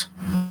Devontae's,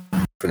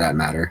 for that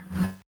matter.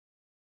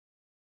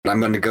 But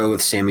I'm going to go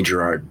with Sammy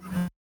Girard.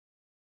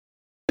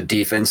 The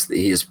defense that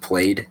he has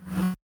played,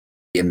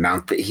 the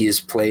amount that he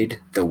has played,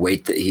 the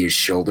weight that he has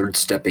shouldered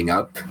stepping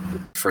up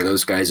for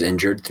those guys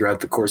injured throughout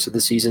the course of the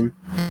season,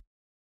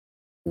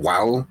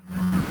 while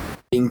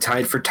being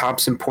tied for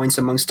tops in points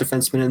amongst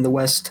defensemen in the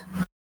West.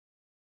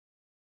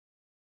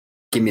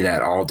 Give me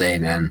that all day,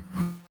 man.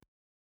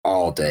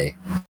 All day.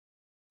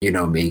 You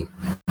know me.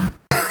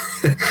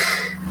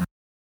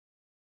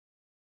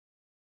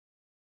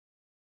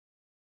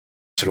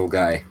 Little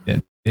guy.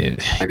 I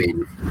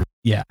mean,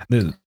 yeah.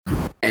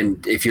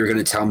 And if you're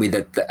going to tell me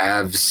that the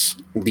Avs'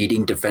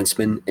 leading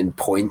defenseman in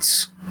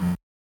points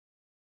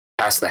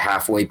past the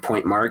halfway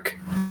point mark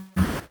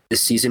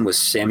this season was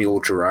Samuel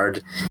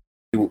Girard,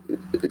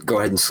 go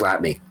ahead and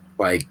slap me.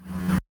 Like,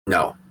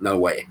 no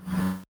way.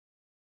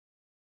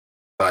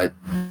 But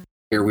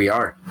here we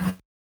are,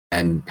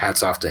 and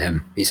hats off to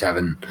him. He's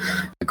having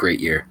a great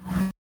year.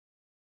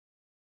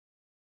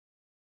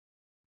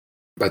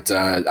 But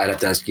I'd have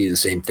to ask you the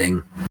same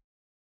thing.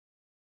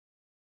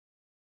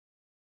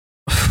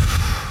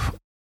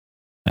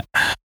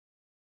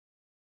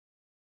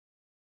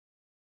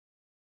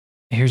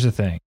 Here's the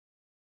thing,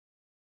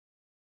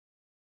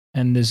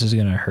 and this is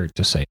going to hurt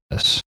to say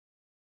this,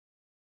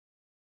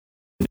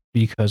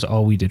 because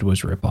all we did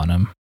was rip on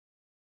him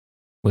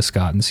with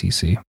Scott and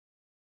CC.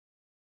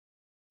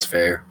 It's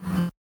fair.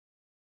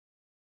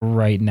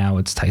 Right now,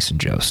 it's Tyson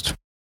Jost.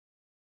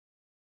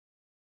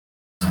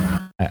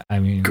 I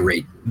mean,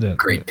 great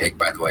pick,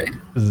 by the way.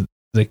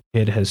 The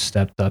kid has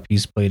stepped up.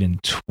 He's played in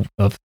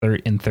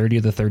 30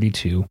 of the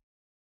 32.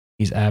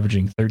 He's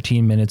averaging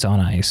 13 minutes on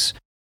ice,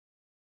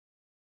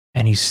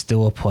 and he's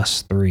still a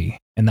 +3,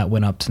 and that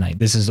went up tonight.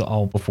 This is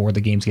all before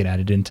the games get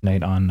added in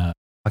tonight on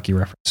Hockey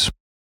Reference.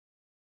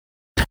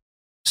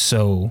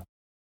 So,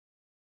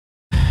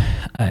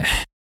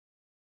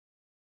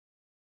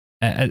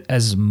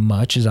 as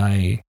much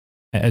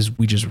as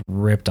we just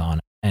ripped on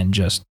him and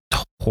just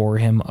tore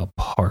him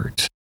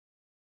apart,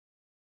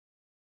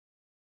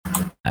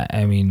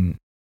 I mean,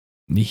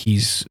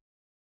 he's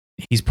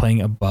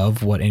playing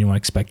above what anyone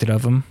expected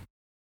of him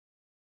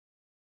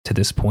to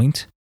this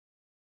point.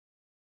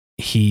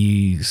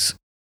 He's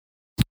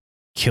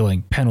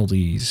killing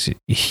penalties.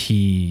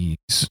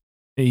 He's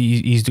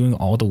doing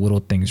all the little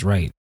things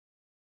right.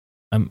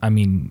 I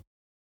mean,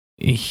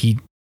 he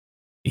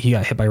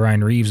got hit by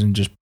Ryan Reeves and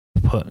just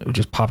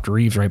popped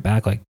Reeves right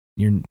back. Like,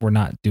 we're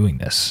not doing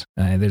this.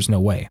 There's no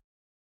way.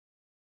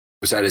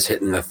 Was that his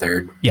hit in the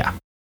third? Yeah.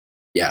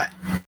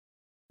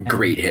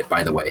 Great hit,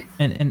 by the way.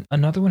 And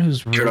another one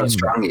who's really, how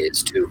strong he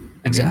is too.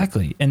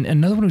 Exactly. And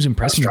another one who's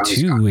impressing me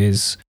too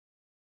is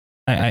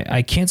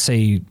I can't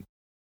say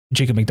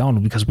Jacob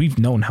McDonald, because we've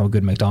known how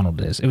good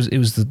McDonald is. It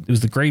was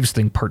the Graves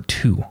thing part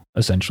 2,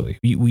 essentially.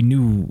 We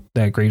knew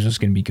that Graves was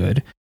going to be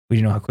good. We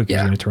didn't know how quick he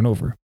was going to turn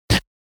over.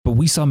 But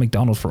we saw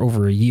McDonald for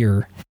over a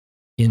year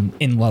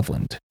in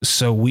Loveland.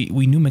 So we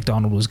knew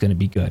McDonald was going to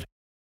be good.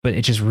 But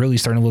it just really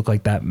starting to look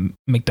like that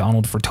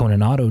McDonald for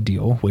Toninato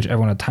deal, which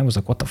everyone at the time was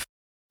like, what the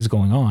is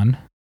going on?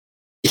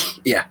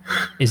 Yeah.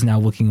 Is now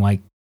looking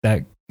like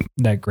that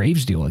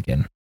Graves deal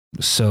again.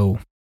 So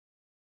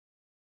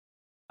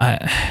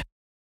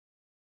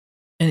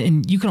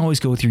and you can always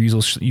go with your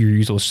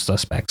usual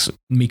suspects.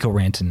 Mikko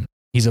Rantanen,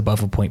 he's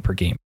above a point per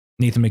game.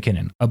 Nathan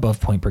McKinnon, above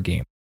point per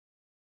game.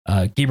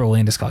 Gabriel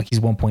Landeskog, he's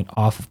 1 point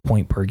off of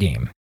point per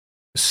game.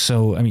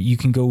 So, I mean, you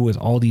can go with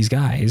all these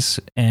guys,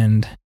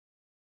 and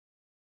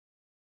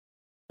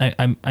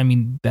I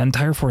mean, the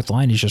entire fourth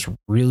line is just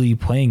really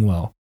playing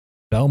well.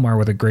 Belmar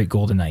with a great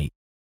goal tonight.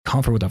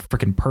 Comfort with a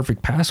freaking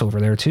perfect pass over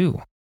there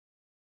too.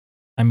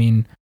 I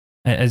mean,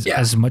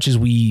 as much as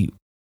we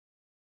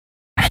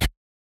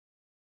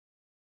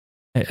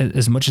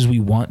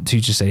want to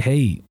just say,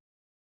 hey,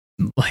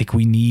 like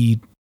we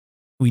need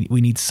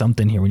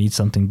something here. We need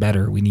something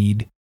better. We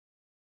need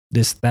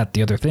this, that,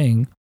 the other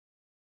thing.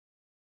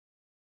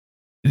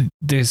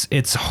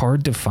 It's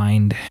hard to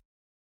find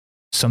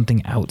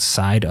something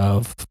outside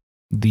of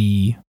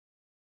the.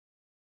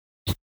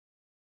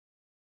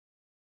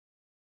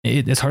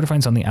 It's hard to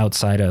find something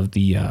outside of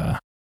the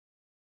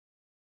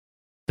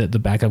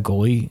backup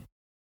goalie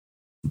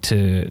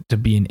to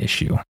be an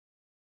issue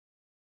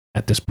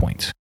at this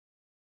point.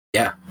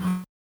 Yeah,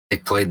 they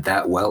played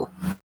that well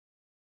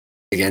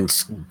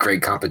against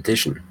great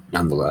competition,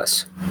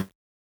 nonetheless.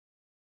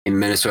 And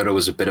Minnesota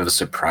was a bit of a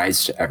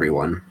surprise to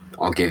everyone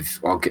I'll give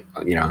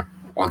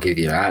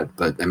you that.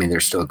 But I mean, they're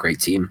still a great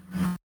team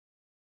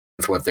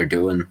with what they're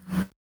doing.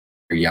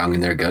 They're young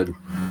and they're good.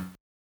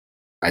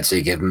 I'd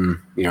say give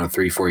them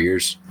 3-4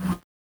 years.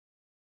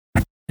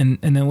 And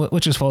then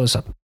let's just follow this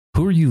up.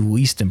 Who are you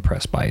least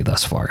impressed by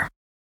thus far?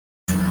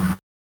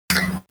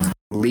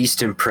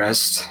 Least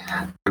impressed,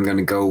 I'm going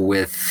to go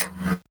with,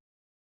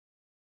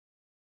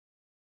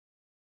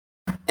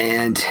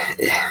 and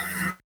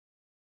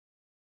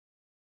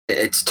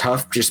it's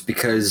tough just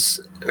because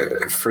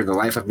for the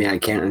life of me, I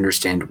can't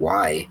understand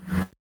why.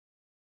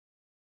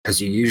 Because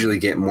you usually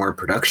get more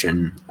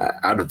production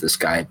out of this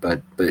guy,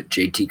 but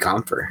JT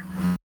Compher.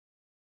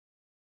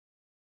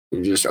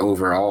 Just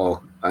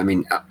overall, I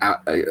mean,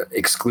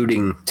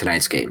 excluding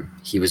tonight's game,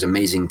 he was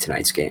amazing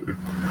tonight's game.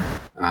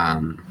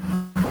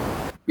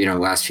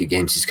 Last few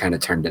games he's kind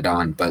of turned it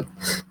on, but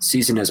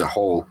season as a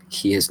whole,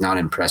 he has not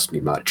impressed me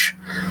much.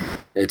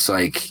 It's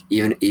like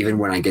even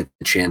when I get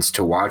the chance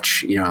to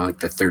watch, like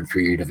the third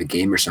period of a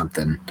game or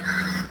something,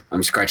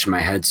 I'm scratching my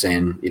head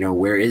saying,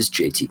 where is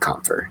JT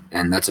Compher?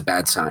 And that's a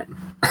bad sign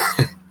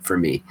for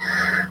me.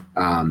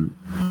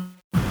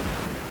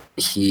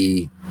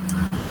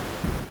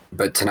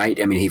 But tonight,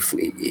 I mean,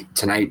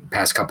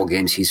 past couple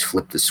games, he's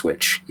flipped the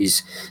switch.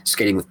 He's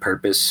skating with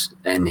purpose,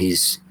 and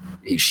he's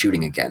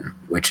shooting again,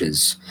 which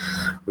is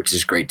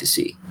great to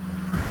see.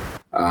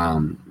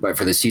 But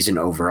for the season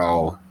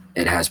overall,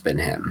 it has been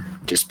him,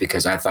 just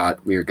because I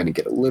thought we were going to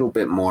get a little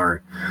bit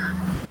more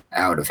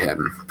out of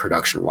him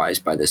production-wise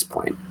by this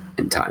point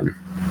in time.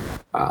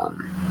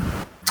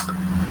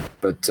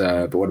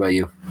 But what about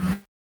you?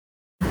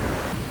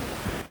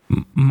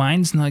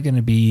 Mine's not going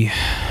to be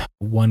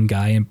one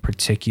guy in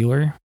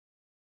particular.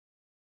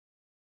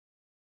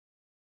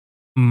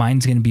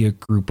 Mine's going to be a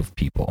group of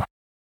people.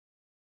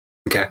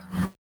 Okay.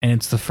 And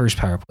it's the first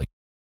power play.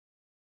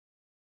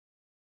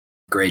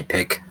 Great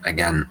pick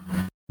again.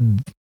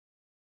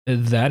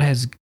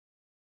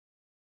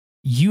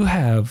 You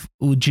have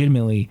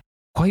legitimately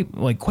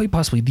quite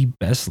possibly the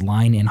best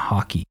line in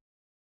hockey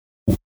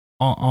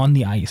on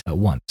the ice at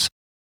once.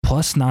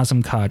 Plus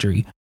Nazem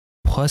Kadri,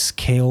 plus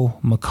Cale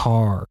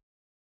Makar.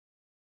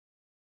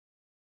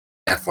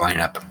 That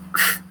lineup.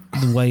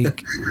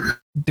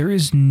 There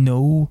is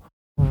no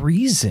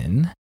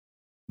reason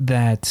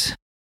that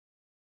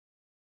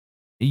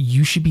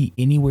you should be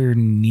anywhere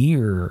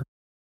near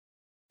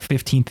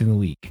 15th in the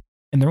league.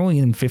 And they're only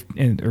in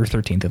 15th or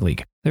 13th in the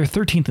league. They're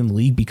 13th in the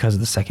league because of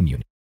the second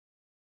unit.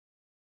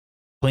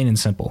 Plain and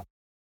simple.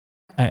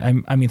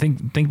 I mean,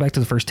 think back to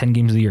the first 10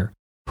 games of the year.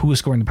 Who was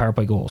scoring the power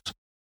play goals?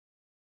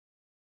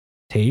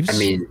 Taves? I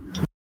mean,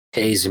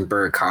 Taves and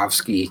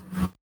Burakovsky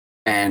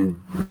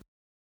and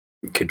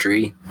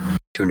Kadri,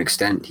 to an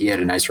extent. He had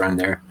a nice run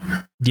there.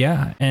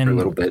 Yeah, and for a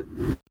little bit.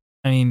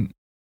 I mean,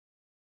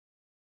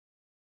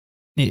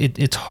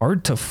 it's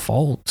hard to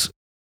fault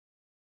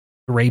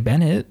Ray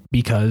Bennett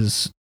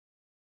because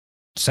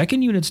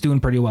second unit's doing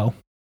pretty well.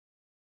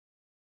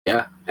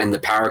 Yeah, and the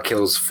power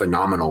kill's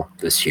phenomenal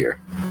this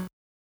year.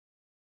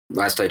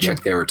 Last I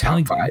checked, they were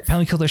top 5.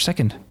 Penalty kill, they're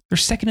second. They're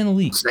second in the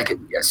league.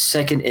 Second.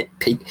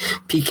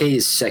 PK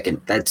is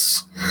second. That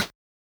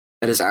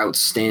is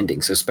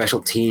outstanding. So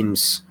special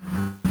teams,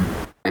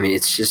 I mean,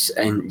 it's just,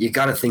 and you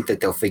got to think that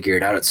they'll figure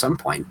it out at some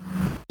point,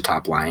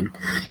 top line.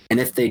 And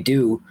if they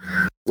do,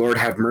 Lord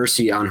have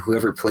mercy on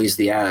whoever plays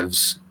the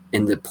Avs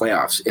in the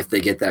playoffs. If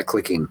they get that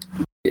clicking,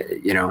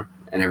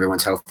 and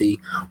everyone's healthy,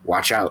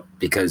 watch out,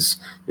 because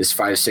this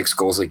 5-6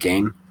 goals a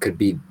game could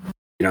be,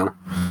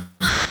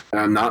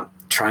 I'm not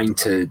trying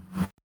to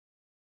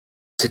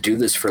do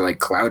this for like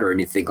clout or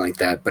anything like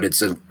that, but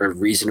it's a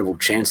reasonable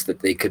chance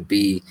that they could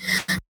be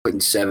putting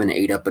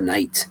 7-8 up a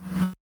night.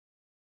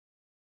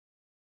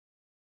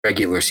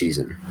 Regular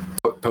season.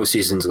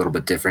 Postseason's a little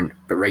bit different,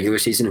 but regular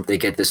season, if they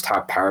get this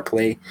top power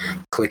play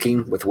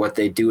clicking with what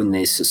they do and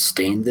they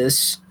sustain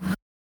this,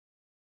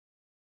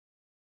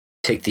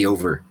 take the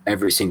over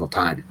every single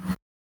time.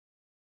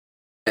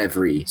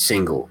 Every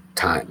single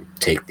time,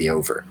 take the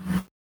over.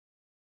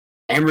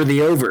 Hammer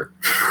the over.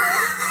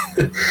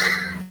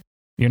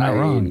 You're not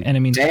wrong. And I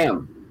mean,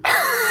 damn.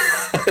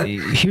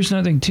 Here's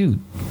another thing too.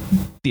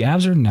 The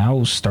Avs are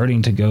now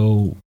starting to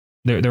go.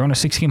 They're on a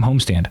 6-game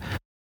homestand.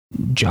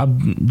 Job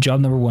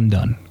number 1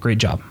 done. Great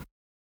job.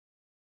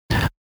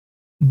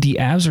 The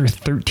Avs are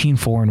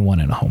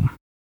 13-4-1 at home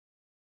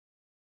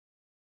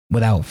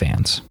without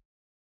fans.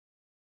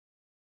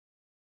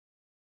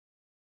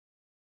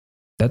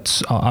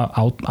 That's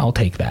I'll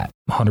take that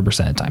 100%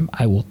 of the time.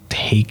 I will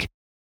take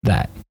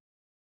that.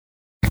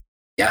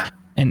 Yeah.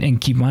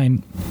 And keep in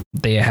mind,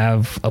 they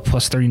have a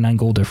plus 39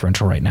 goal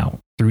differential right now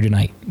through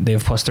tonight. They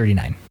have plus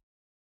 39.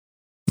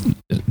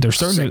 They're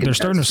starting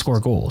to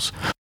score goals.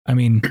 I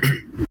mean,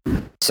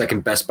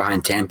 second best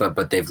behind Tampa,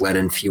 but they've let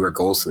in fewer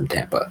goals than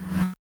Tampa.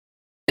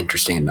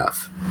 Interesting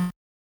enough.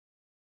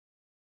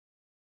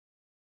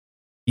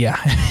 Yeah.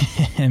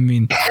 I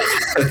mean,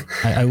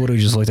 I would have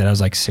just looked at it. I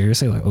was like,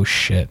 seriously? Like, oh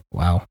shit.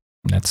 Wow.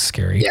 That's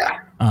scary. Yeah.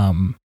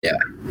 Yeah.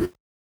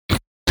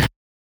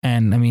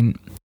 And I mean,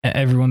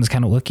 everyone's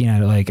kind of looking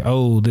at it like,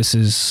 oh, this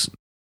is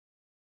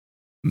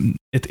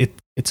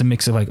it's a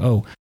mix of like,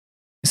 oh,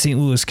 St.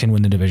 Louis can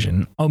win the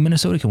division. Oh,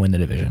 Minnesota can win the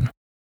division.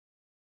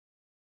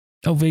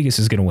 Oh, Vegas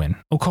is going to win.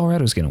 Oh,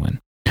 Colorado's going to win.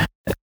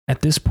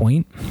 At this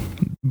point,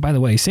 by the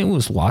way, St.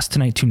 Louis lost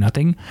tonight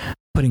 2-0,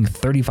 putting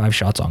 35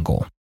 shots on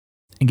goal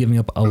and giving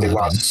up 11. They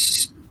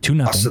lost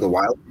 2-0 to the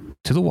Wild.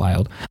 To the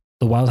Wild.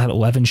 The Wild had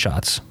 11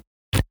 shots,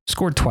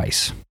 scored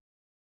twice.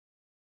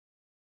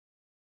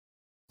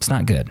 It's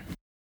not good.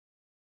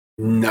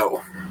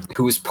 No.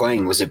 Who was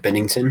playing? Was it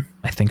Bennington?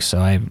 I think so.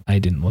 I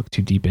didn't look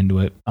too deep into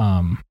it.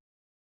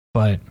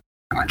 But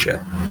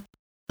Gotcha.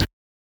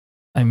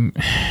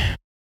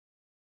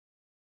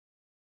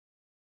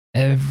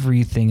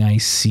 Everything I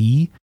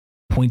see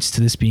points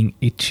to this being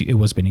it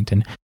was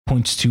Bennington,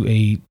 points to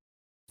a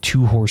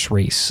 2-horse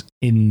race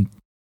in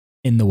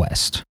the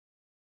West.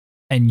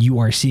 And you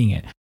are seeing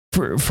it.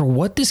 For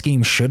what this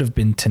game should have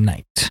been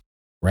tonight,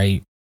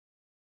 right?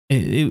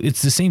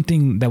 It's the same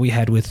thing that we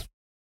had with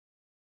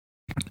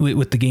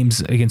the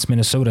games against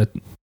Minnesota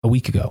a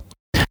week ago.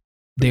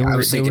 They were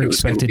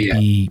expected to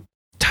be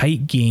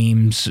tight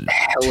games,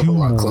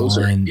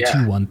 2-1,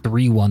 2-1,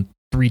 3-1,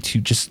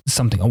 3-2, just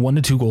something, a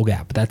 1-2 goal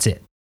gap. That's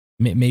it.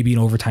 Maybe an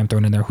overtime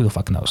thrown in there. Who the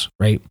fuck knows,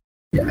 right?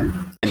 Yeah.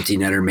 Empty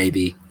netter,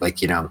 maybe.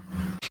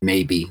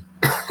 Maybe.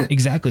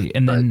 Exactly.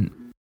 And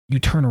then you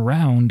turn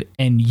around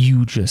and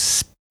you just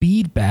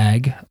speed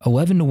bag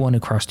 11-1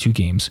 across 2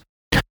 games.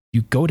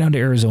 You go down to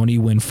Arizona,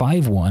 you win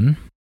 5-1,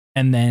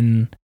 and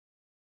then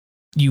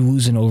you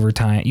lose in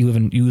overtime. You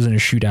lose in a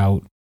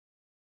shootout.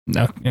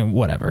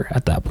 Whatever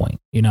at that point,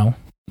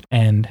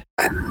 And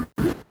I'm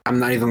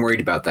not even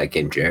worried about that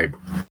game, Jared.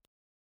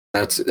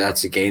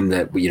 That's a game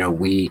that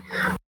we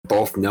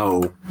both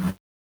know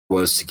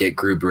was to get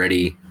Grube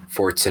ready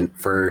for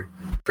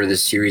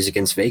this series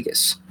against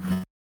Vegas,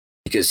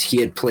 because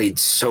he had played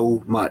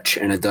so much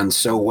and had done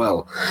so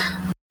well.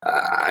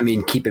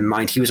 Keep in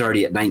mind, he was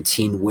already at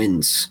 19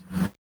 wins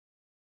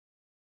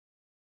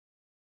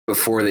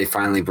before they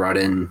finally brought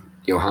in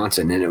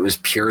Johansson, and it was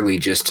purely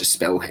just to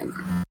spell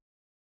him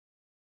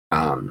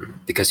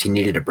because he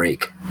needed a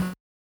break.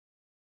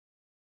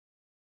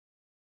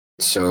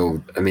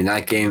 So,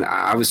 that game,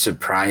 I was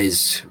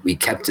surprised we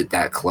kept it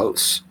that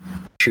close.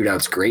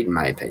 Shootout's great, in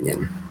my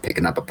opinion,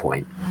 picking up a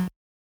point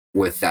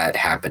with that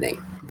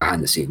happening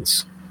behind the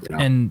scenes.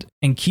 And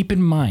keep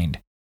in mind,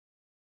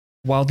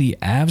 while the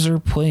Avs are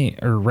playing,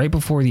 or right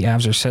before the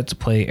Avs are set to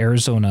play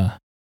Arizona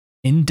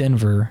in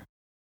Denver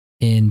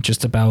in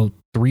just about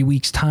 3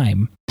 weeks'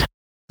 time,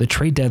 the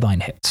trade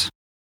deadline hits.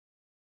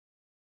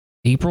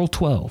 April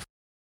 12th,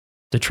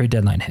 the trade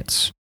deadline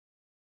hits.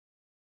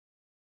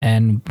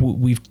 And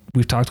we've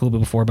talked a little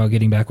bit before about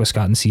getting back with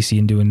Scott and CC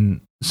and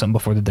doing something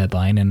before the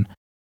deadline and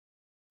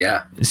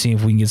seeing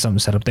if we can get something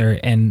set up there.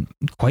 And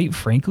quite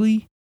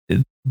frankly,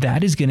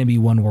 that is going to be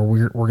one where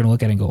we're going to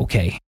look at it and go,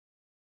 okay,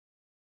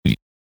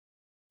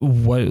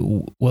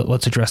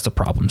 let's address the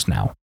problems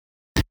now.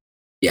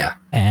 Yeah.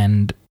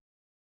 And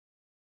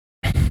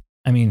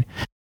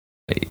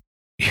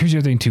here's the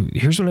other thing too.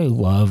 Here's what I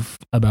love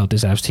about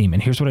this Avs team,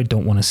 and here's what I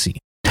don't want to see.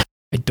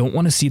 I don't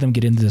want to see them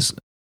get into this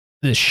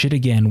shit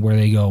again where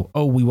they go,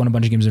 oh, we won a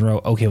bunch of games in a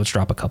row. Okay, let's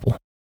drop a couple.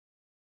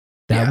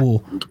 That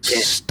will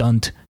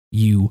stunt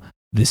you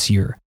this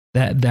year.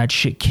 That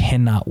shit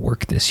cannot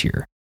work this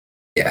year.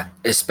 Yeah,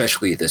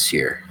 especially this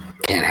year.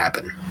 Can't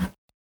happen.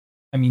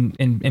 In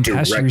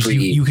past years,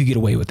 you could get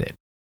away with it.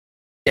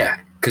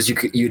 Yeah, because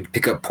you'd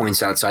pick up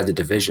points outside the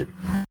division.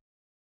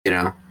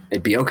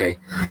 It'd be okay.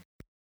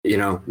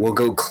 We'll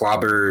go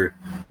clobber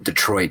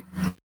Detroit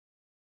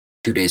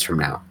 2 days from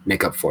now.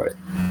 Make up for it.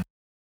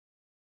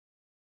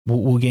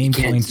 We'll gain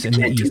points in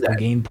the East. We'll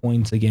gain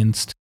points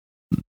against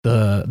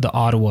the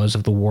Ottawas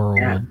of the world,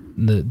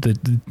 the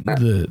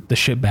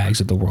shitbags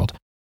of the world.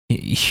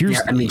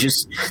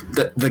 Just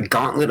the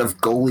gauntlet of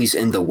goalies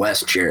in the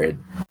West, Jared,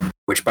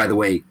 which, by the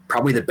way,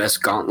 probably the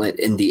best gauntlet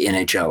in the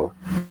NHL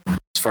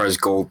as far as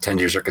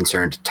goaltenders are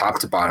concerned, top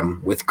to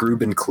bottom, with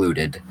Grube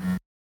included.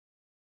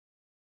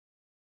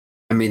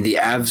 The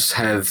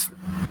Avs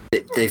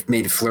they've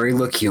made Fleury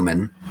look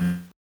human,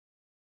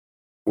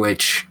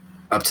 which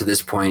up to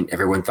this point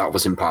everyone thought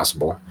was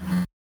impossible,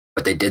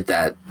 but they did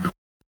that.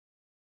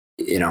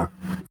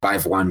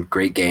 5-1,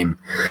 great game.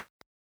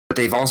 But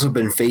they've also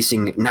been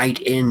facing night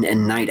in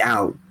and night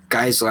out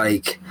guys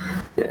like,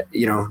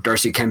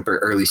 Darcy Kemper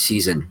early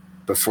season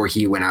before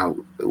he went out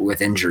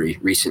with injury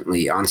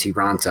recently, Antti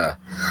Ranta.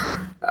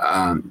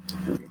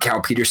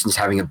 Cal Peterson's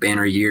having a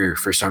banner year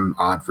for some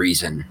odd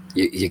reason.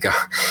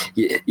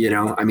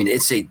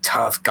 It's a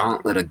tough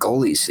gauntlet of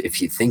goalies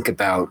if you think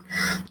about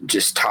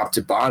just top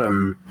to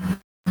bottom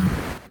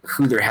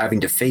who they're having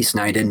to face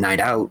night in, night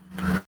out.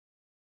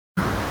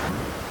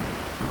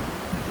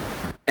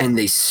 And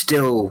they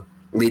still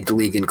lead the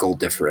league in goal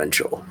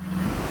differential,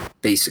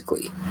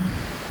 basically.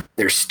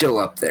 They're still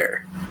up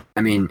there.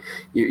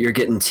 You're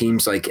getting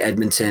teams like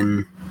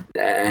Edmonton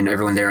and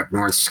everyone there up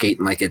north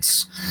skating like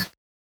it's,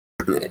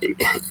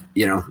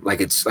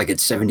 like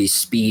it's 70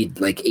 speed,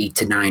 like 8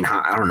 to 9.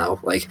 I don't know.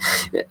 I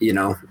don't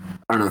know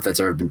if that's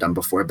ever been done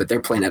before, but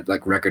they're playing at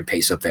like record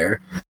pace up there.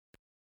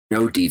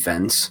 no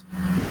defense.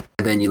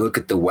 And then you look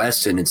at the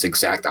West, and it's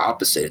exact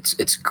opposite.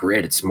 It's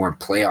grit. It's more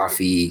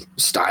playoff-y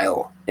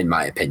style, in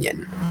my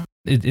opinion.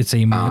 It's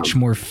a much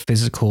more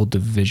physical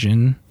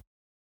division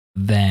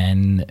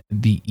than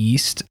the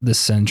East, the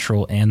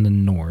Central, and the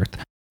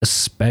North,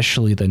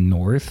 especially the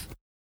North.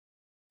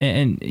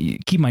 And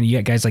keep in mind, you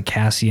got guys like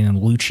Cassian and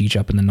Lucic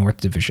up in the North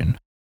Division.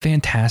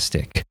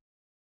 Fantastic.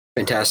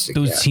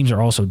 Those teams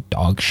are also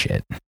dog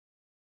shit.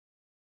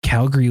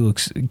 Calgary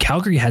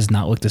has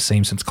not looked the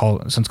same since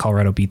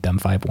Colorado beat them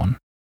 5-1.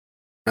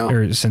 No.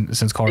 Or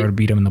since Colorado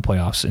beat them in the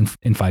playoffs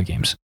in 5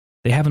 games.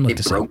 They haven't looked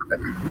the same.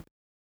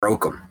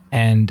 Broke them.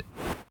 And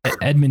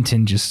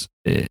Edmonton just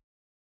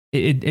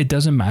it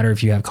doesn't matter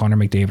if you have Connor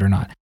McDavid or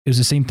not. It was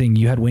the same thing.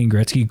 You had Wayne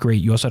Gretzky,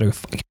 great. You also had a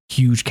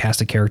huge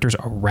cast of characters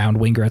around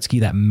Wayne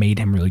Gretzky that made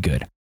him really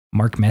good.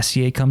 Mark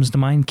Messier comes to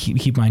mind.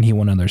 Keep in mind he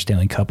won another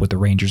Stanley Cup with the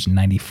Rangers in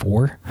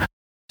 '94.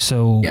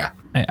 So yeah.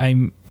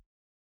 I'm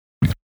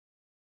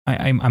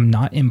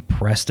not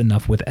impressed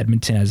enough with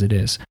Edmonton as it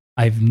is.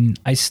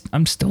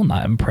 I'm still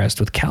not impressed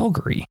with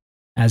Calgary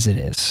as it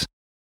is.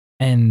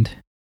 And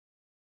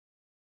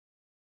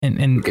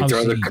you can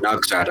throw the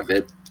Canucks out of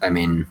it. I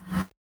mean,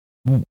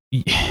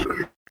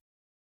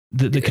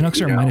 the Canucks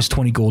are minus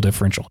 20 goal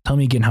differential. Tell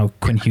me again how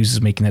Quinn Hughes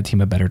is making that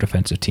team a better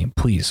defensive team,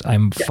 please.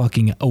 I'm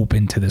fucking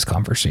open to this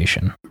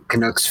conversation.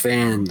 Canucks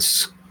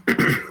fans,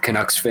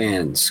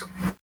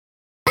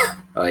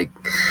 like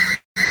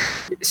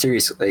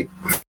seriously, like,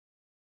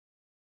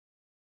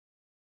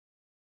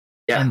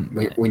 yeah.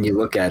 When you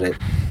look at it,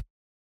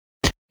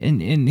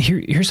 and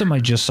here's something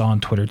I just saw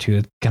on Twitter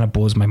too that kind of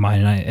blows my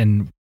mind,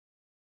 and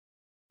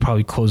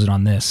probably close it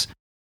on this.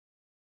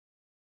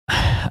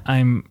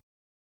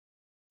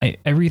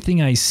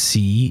 Everything I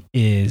see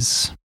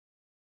is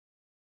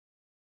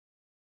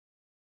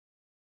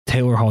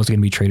Taylor Hall is going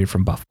to be traded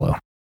from Buffalo.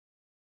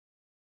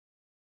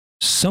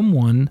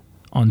 Someone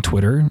on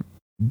Twitter,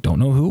 don't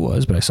know who it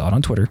was, but I saw it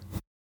on Twitter,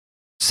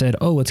 said,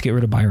 "Oh, let's get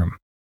rid of Byram." I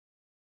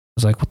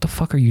was like, "What the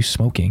fuck are you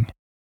smoking?"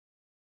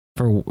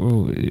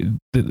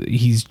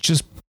 He's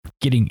just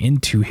getting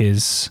into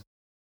his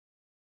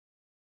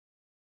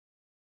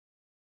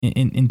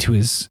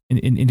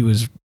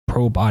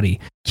pro body.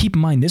 Keep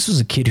in mind, this was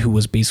a kid who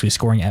was basically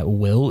scoring at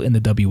will in the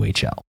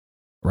WHL,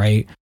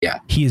 right? Yeah.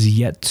 He is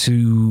yet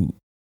to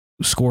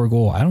score a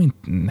goal.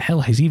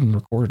 Has he even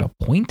recorded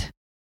a point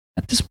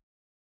at this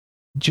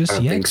just yet?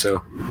 I don't think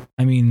so.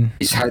 I mean,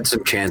 he's had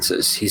some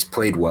chances. He's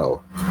played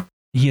well.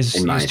 He has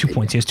 2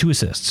 points. He has 2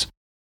 assists.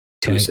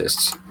 Two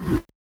assists.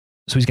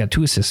 So he's got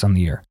 2 assists on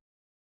the year.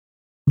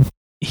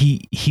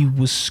 He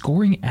was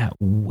scoring at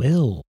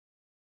will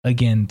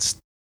against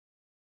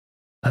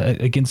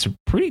a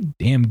pretty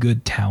damn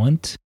good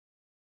talent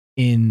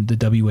in the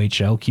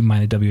WHL. Keep in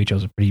mind the WHL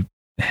is a pretty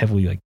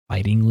heavily like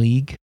fighting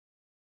league.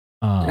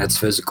 That's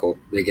physical.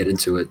 They get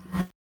into it.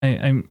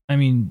 I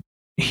mean,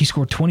 he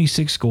scored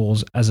 26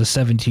 goals as a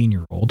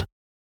 17-year-old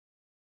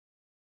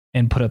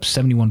and put up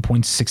 71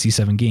 points,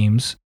 67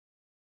 games.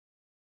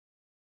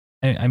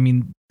 I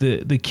mean,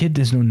 the kid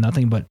does know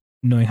nothing but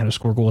knowing how to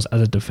score goals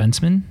as a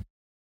defenseman.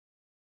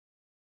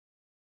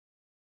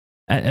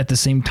 At the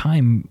same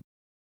time,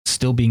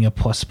 still being a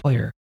plus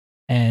player.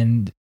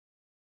 And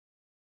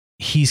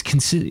here's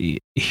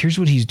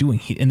what he's doing.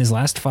 In his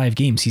last 5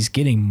 games, he's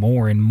getting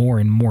more and more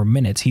and more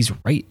minutes. He's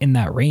right in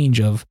that range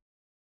of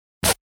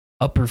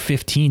upper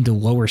 15 to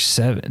lower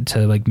 7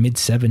 to like mid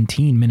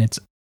 17 minutes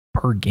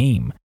per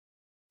game.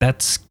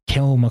 That's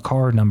Cale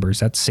Makar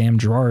numbers. That's Sam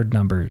Girard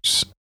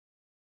numbers.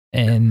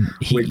 And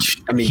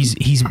he's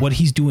what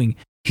he's doing.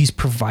 He's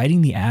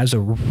providing the Avs a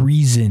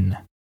reason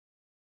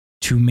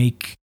to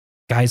make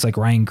guys like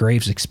Ryan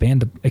Graves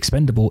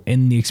expendable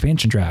in the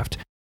expansion draft.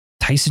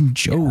 Tyson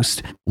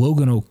Jost,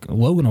 Logan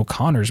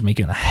O'Connor's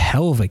making a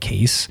hell of a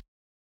case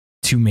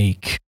to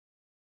make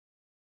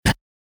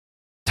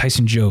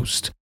Tyson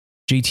Jost,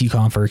 JT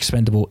Compher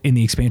expendable in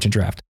the expansion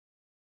draft.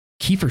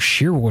 Kiefer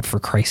Sherwood, for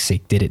Christ's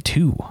sake, did it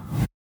too.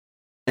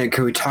 And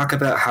can we talk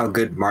about how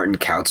good Martin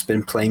Kaut's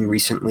been playing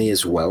recently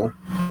as well?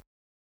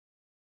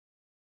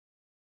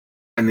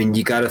 I mean,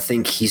 you got to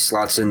think he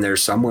slots in there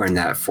somewhere in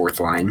that 4th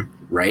line,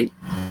 right?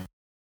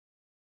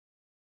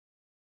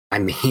 I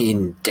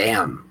mean,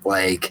 damn,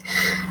 like,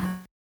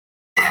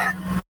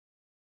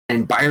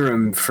 and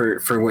Byram,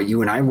 for what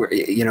you and I were,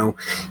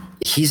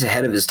 he's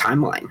ahead of his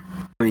timeline.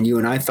 I mean, you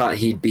and I thought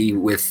he'd be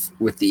with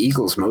the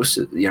Eagles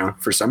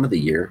for some of the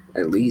year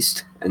at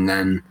least, and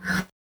then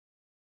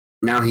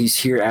now he's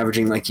here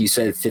averaging, like you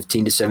said,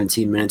 15 to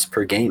 17 minutes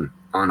per game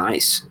on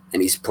ice,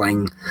 and he's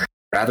playing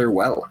rather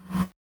well,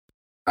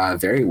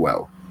 very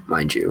well,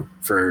 mind you,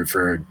 for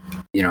a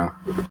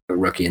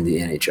rookie in the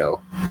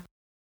NHL.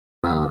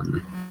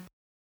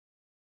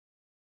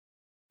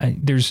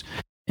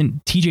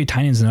 And TJ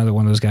Tynan's another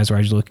one of those guys where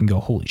I just look and go,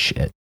 holy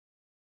shit.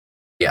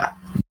 Yeah.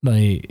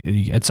 Like,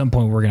 at some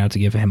point we're gonna have to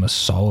give him a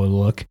solid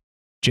look.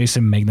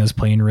 Jason Magna's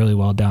playing really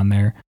well down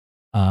there.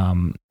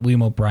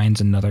 Liam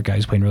O'Brien's another guy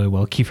who's playing really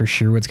well. Kiefer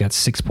Sherwood's got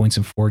 6 points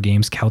in 4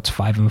 games. Kaut's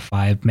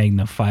 5-5.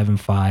 Magna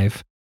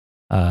 5-5.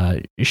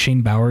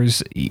 Shane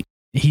Bowers,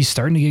 he's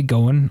starting to get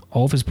going.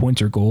 All of his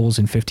points are goals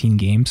in 15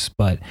 games,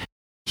 but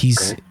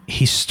he's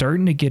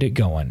starting to get it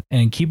going.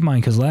 And keep in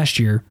mind, because last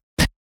year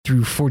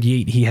through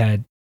 48, he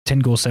had 10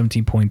 goals,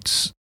 17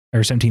 points,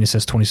 or 17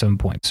 assists, 27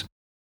 points.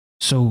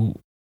 So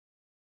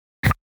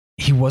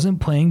he wasn't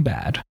playing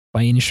bad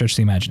by any stretch of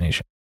the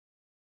imagination.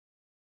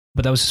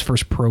 But that was his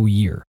first pro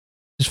year.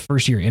 His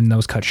first year, and that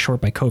was cut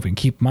short by COVID.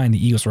 Keep in mind,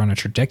 the Eagles were on a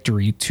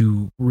trajectory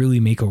to really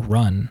make a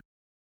run.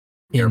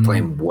 They're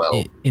playing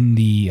well in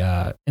the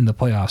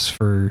playoffs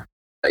for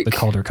the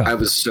Calder Cup. I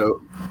was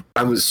so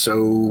I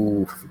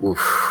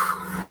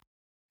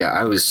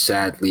was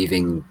sad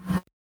leaving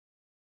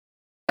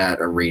that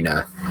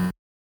arena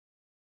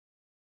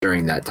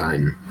during that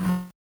time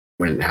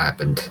when it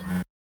happened.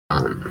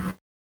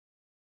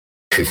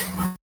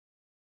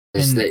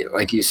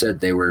 Like you said,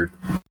 they were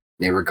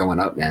going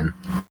up, man.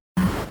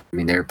 I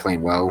mean, they were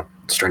playing well,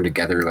 strung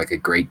together like a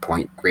great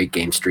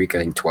game streak. I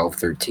think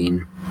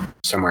 12-13,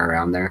 somewhere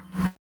around there.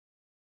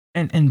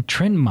 And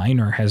Trent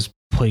Miner has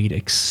played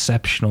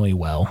exceptionally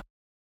well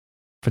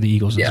for the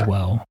Eagles as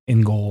well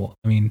in goal.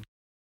 I mean,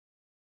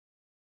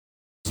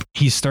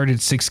 he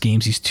started 6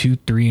 games. He's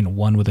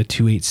 2-3-1 with a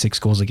 2.86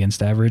 goals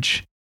against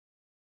average.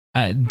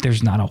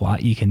 There's not a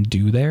lot you can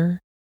do there.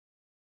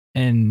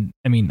 And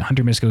I mean,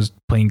 Hunter Misko's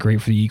playing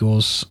great for the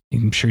Eagles.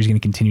 I'm sure he's going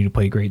to continue to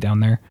play great down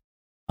there.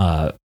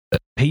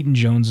 Peyton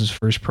Jones'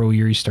 first pro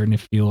year, he's starting to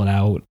feel it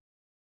out.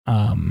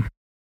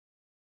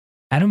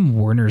 Adam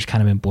Warner's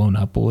kind of been blown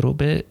up a little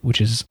bit,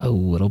 which is a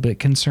little bit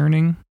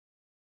concerning.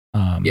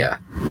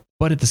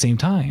 But at the same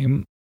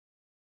time,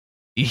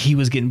 he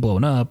was getting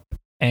blown up,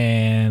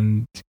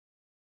 and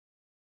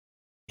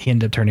he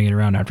ended up turning it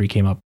around after he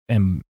came up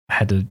and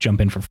had to jump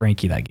in for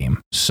Frankie that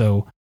game.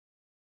 So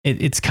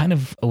it's kind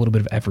of a little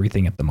bit of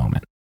everything at the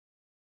moment.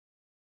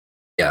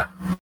 Yeah.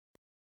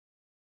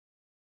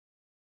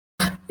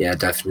 Yeah,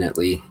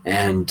 definitely.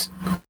 And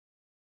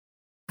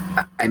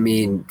I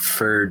mean,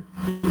 for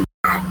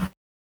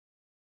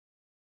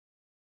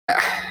the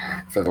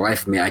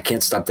life of me, I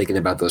can't stop thinking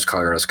about those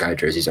Colorado Sky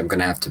jerseys. I'm going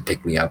to have to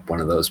pick me up one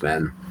of those,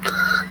 man,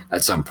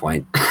 at some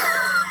point.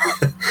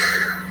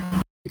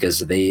 Because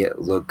they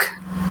look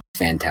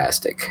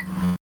fantastic.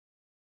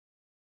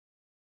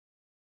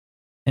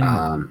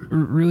 And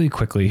really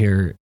quickly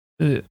here,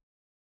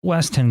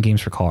 last 10 games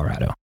for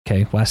Colorado.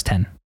 Okay, last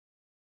 10.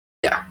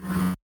 Yeah.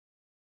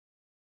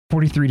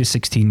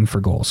 43-16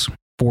 for goals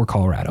for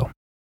Colorado.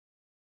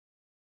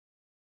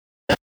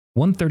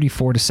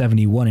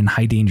 134-71 in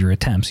high danger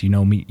attempts. You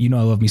know me. You know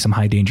I love me some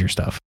high danger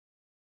stuff.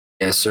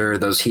 Yes, sir.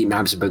 Those heat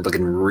maps have been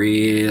looking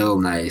real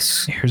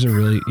nice. Here's a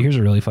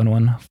really fun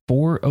one.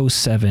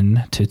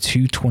 407 to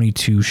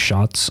 222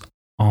 shots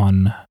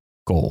on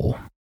goal.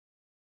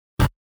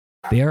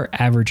 They are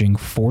averaging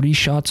 40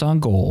 shots on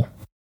goal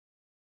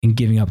and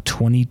giving up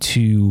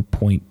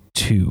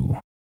 22.2.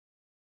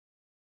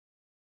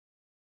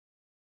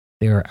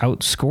 They are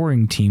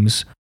outscoring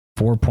teams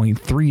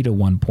 4.3 to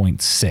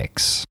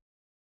 1.6.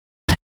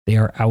 They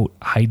are out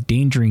high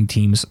endangering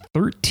teams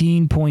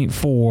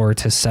 13.4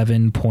 to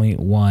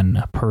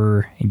 7.1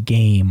 per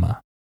game.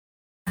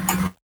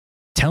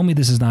 Tell me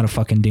this is not a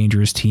fucking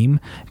dangerous team,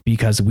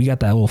 because we got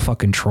that little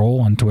fucking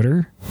troll on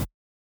Twitter.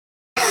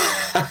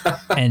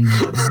 And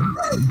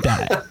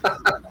that,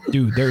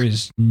 dude, there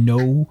is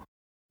no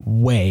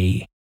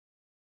way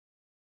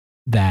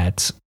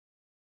that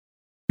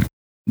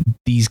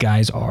these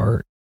guys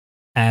are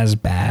as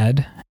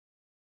bad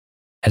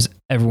as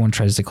everyone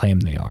tries to claim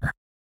they are.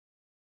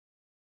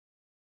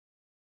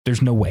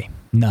 There's no way.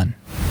 None.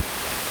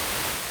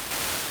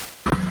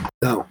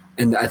 No,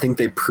 and I think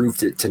they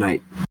proved it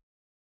tonight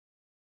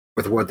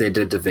with what they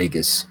did to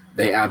Vegas.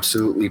 They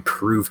absolutely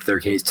proved their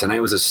case.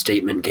 Tonight was a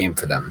statement game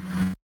for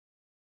them.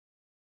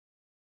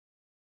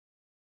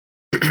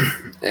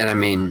 And I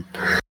mean,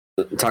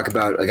 talk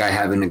about a guy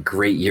having a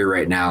great year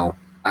right now.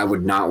 I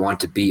would not want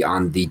to be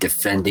on the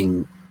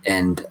defending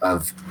end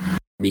of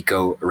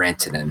Mikko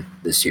Rantanen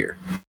this year.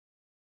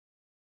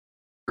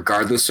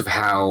 Regardless of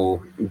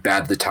how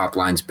bad the top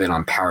line's been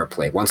on power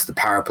play, once the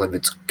power play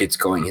gets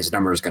going, his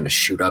number is going to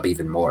shoot up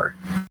even more.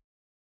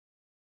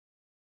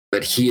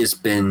 But he has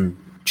been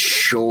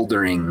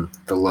shouldering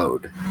the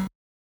load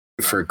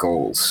for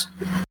goals,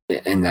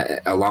 and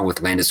that, along with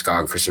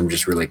Landeskog for some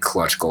just really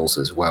clutch goals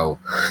as well.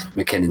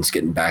 McKinnon's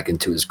getting back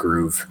into his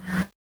groove.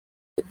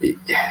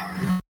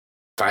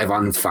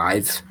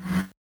 5-on-5,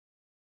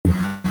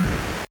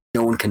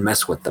 no one can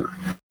mess with them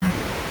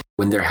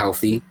when they're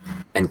healthy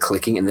and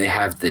clicking, and they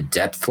have the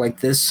depth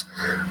like this.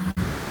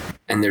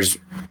 And there's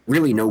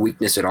really no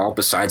weakness at all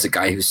besides a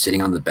guy who's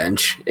sitting on the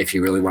bench, if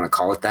you really want to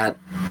call it that,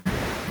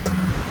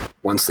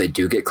 once they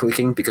do get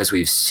clicking, because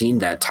we've seen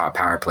that top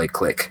power play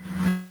click.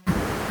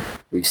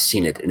 We've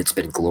seen it, and it's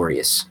been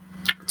glorious.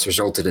 It's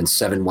resulted in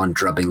 7-1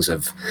 drubbings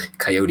of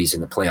Coyotes in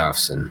the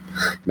playoffs and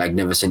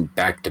magnificent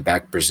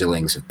back-to-back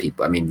Brazilians of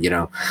people. I mean,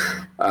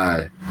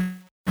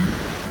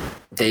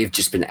 they've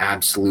just been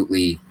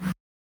absolutely...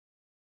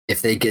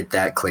 If they get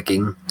that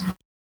clicking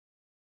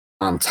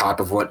on top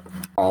of what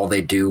all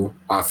they do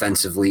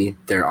offensively,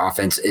 their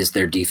offense is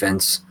their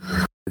defense,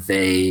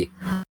 they,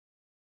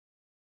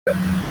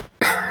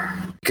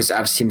 because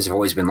Avs teams have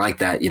always been like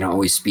that,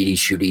 always speedy,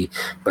 shooty,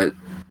 but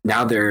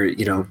now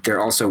they're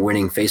also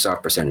winning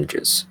faceoff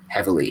percentages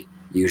heavily,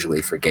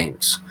 usually for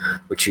games,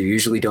 which you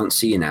usually don't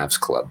see in Avs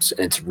clubs,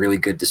 and it's really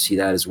good to see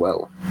that as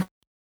well.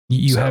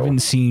 You haven't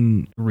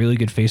seen really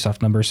good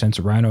faceoff numbers since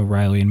Ryan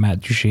O'Reilly and Matt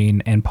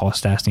Duchene and Paul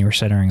Stastny were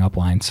centering up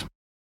lines.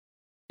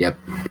 Yep,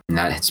 and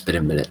it's been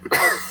a minute.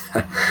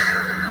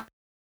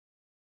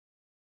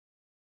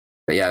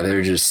 But yeah,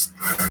 they're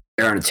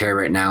on a tear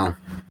right now.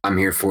 I'm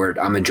here for it.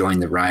 I'm enjoying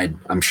the ride.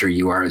 I'm sure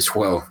you are as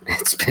well.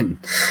 It's been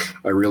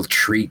a real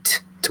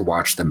treat to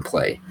watch them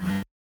play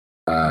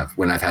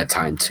when I've had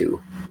time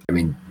to. I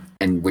mean,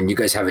 and when you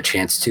guys have a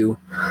chance to,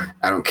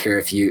 I don't care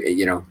if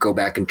you go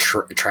back and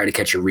try to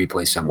catch a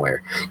replay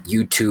somewhere.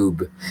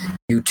 YouTube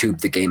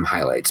the game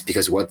highlights,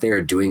 because what they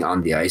are doing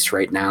on the ice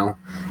right now,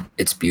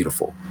 it's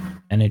beautiful.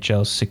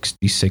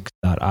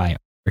 NHL66.io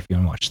if you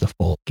want to watch the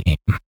full game.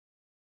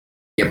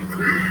 Yep.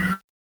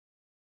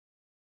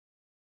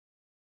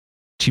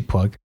 Cheap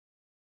plug.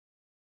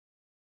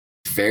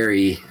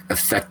 Very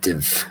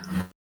effective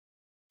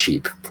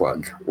cheap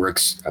plug.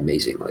 Works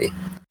amazingly.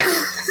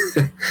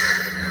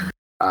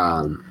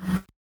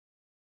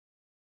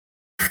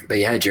 But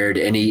yeah, Jared,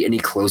 any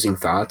closing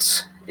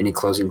thoughts? Any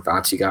closing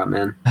thoughts you got,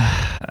 man?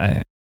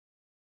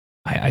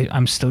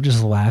 I'm still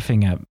just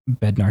laughing at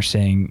Bednar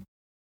saying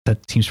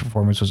that the team's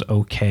performance was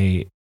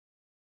okay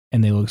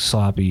and they looked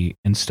sloppy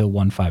and still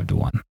won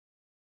 5-1.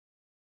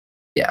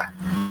 Yeah.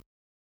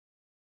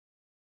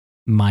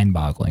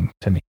 Mind-boggling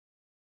to me.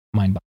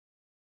 Mind-boggling.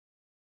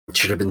 It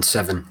should have been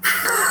 7.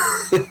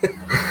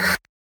 I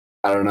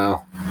don't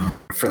know.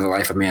 For the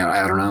life of me,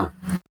 I don't know.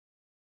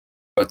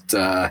 But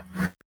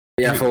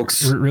yeah,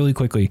 folks. Really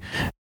quickly,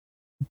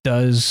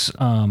 does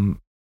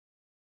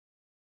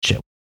shit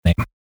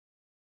name?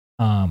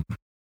 God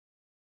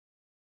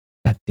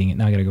dang it!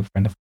 Now I gotta go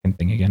find the fucking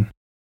thing again.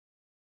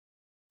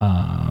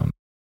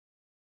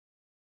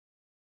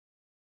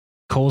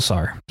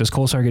 Kolesar. Does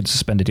Kolesar get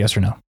suspended? Yes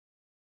or no?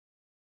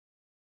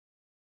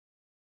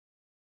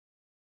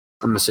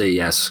 I'm gonna say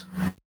yes.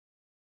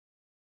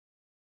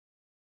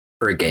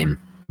 For a game.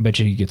 I bet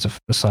you he gets a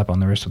slap on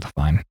the wrist with a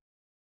fine.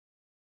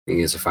 He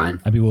gets a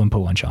fine. I'd be willing to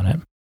put lunch on it.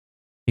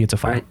 He gets a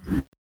fine.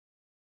 Right.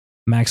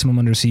 Maximum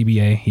under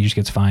CBA. He just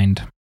gets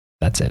fined.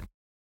 That's it.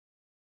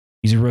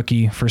 He's a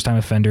rookie, first-time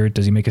offender.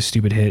 Does he make a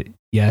stupid hit?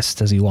 Yes.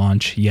 Does he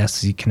launch? Yes.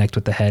 Does he connect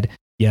with the head?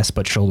 Yes,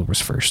 but shoulder was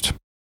first.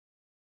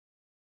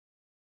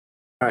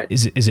 All right.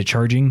 Is it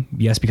charging?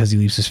 Yes, because he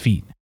leaves his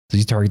feet. Does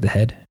he target the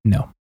head?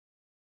 No.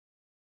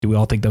 Do we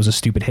all think that was a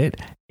stupid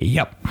hit?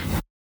 Yep.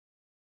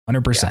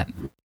 100%.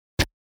 Yeah.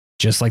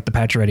 Just like the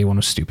Pacioretty one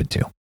was stupid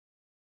too.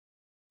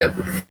 Yep.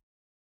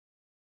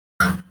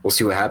 We'll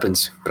see what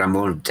happens, but I'm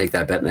willing to take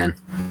that bet, man.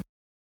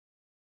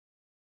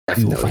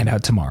 Definitely. We will find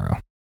out tomorrow.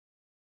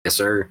 Yes,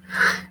 sir.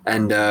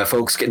 And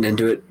folks, getting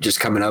into it,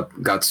 just coming up,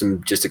 got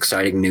some just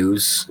exciting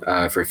news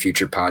for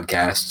future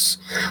podcasts.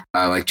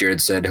 Like Jared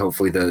said,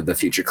 hopefully the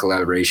future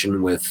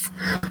collaboration with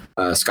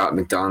Scott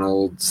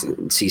McDonald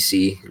and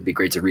CC. It'd be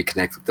great to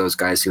reconnect with those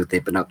guys, see what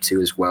they've been up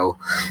to as well.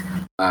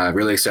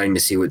 Really exciting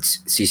to see what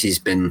CC's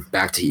been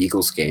back to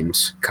Eagles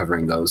games,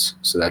 covering those.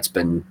 So that's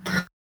been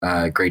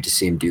great to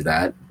see him do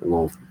that.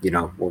 We'll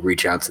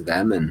reach out to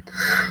them, and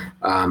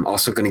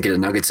also going to get a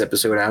Nuggets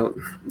episode out.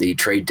 The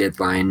trade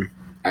deadline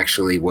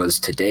actually was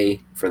today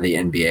for the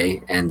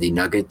NBA, and the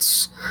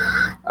Nuggets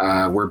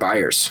were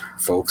buyers,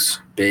 folks,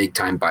 big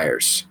time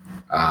buyers.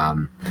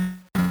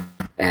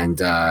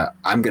 And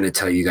I'm going to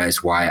tell you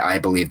guys why I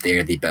believe they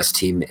are the best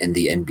team in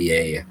the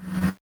NBA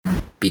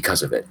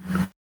because of it.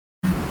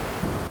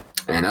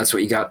 And that's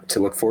what you got to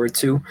look forward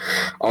to.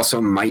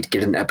 Also, might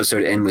get an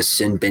episode in with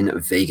Sin Bin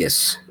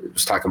Vegas. I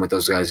was talking with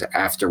those guys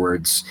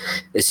afterwards.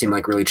 They seem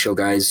like really chill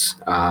guys.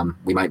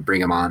 We might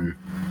bring them on,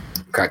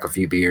 crack a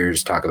few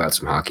beers, talk about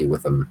some hockey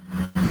with them.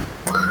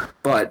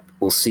 But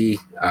we'll see.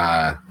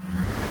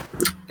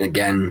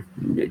 Again,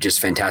 just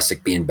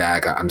fantastic being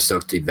back. I'm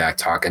stoked to be back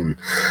talking.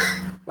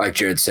 Like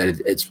Jared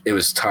said, it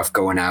was tough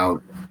going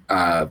out.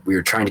 We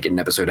were trying to get an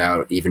episode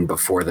out even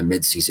before the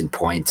mid-season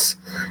points,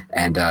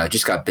 and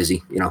just got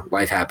busy.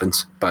 Life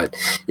happens. But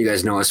you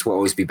guys know us. We'll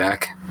always be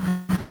back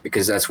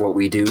because that's what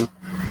we do.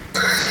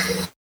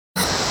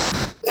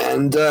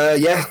 And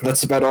yeah,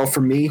 that's about all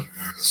from me.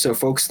 So,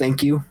 folks,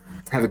 thank you.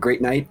 Have a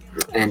great night,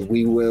 and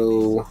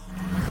we'll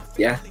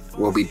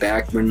be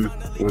back when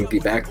we'll be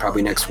back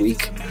probably next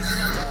week.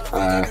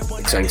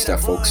 Exciting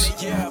stuff,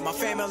 folks. Yeah, my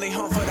family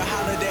home for the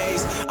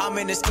holidays. I'm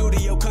in the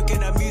studio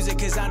cooking up music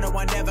cause I know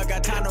I never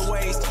got time to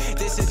waste.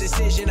 This is a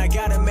decision I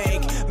gotta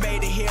make.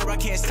 Made it here, I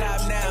can't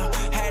stop now.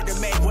 Had to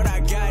make what I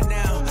got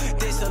now.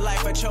 This a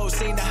life I chose,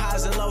 seen the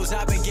highs and lows.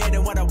 I've been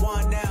getting what I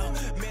want now.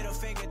 Middle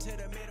finger to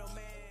the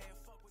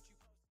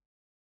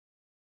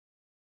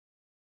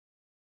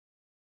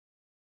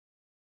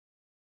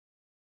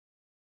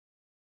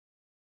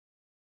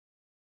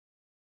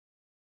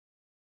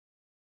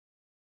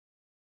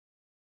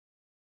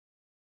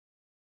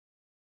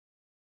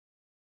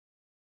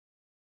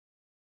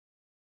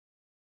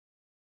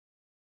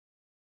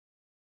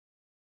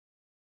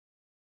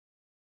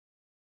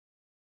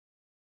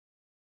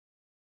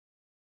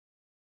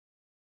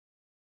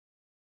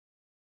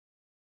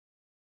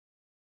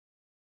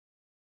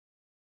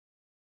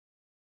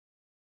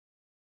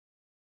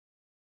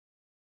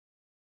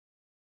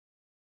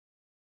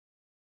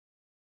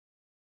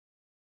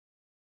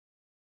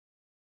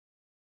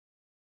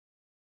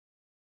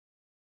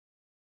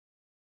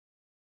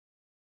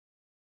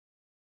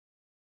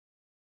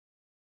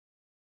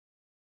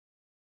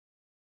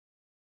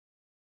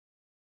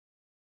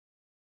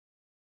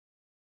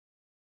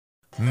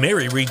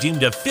Mary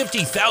redeemed a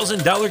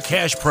 $50,000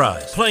 cash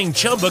prize playing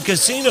Chumba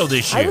Casino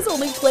this year. I was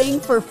only playing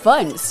for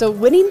fun, so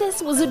winning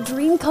this was a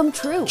dream come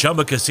true.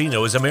 Chumba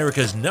Casino is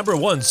America's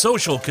 #1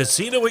 social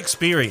casino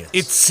experience.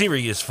 It's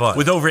serious fun.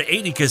 With over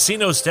 80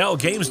 casino-style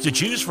games to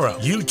choose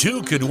from, you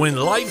too could win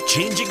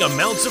life-changing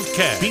amounts of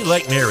cash. Be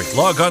like Mary.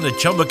 Log on to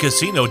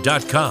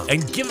ChumbaCasino.com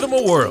and give them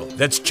a whirl.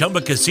 That's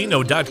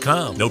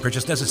ChumbaCasino.com. No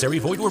purchase necessary.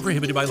 Void where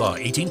prohibited by law.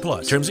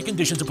 18+. Terms and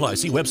conditions apply.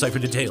 See website for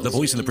details. The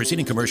voice in the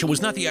preceding commercial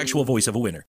was not the actual voice of a winner.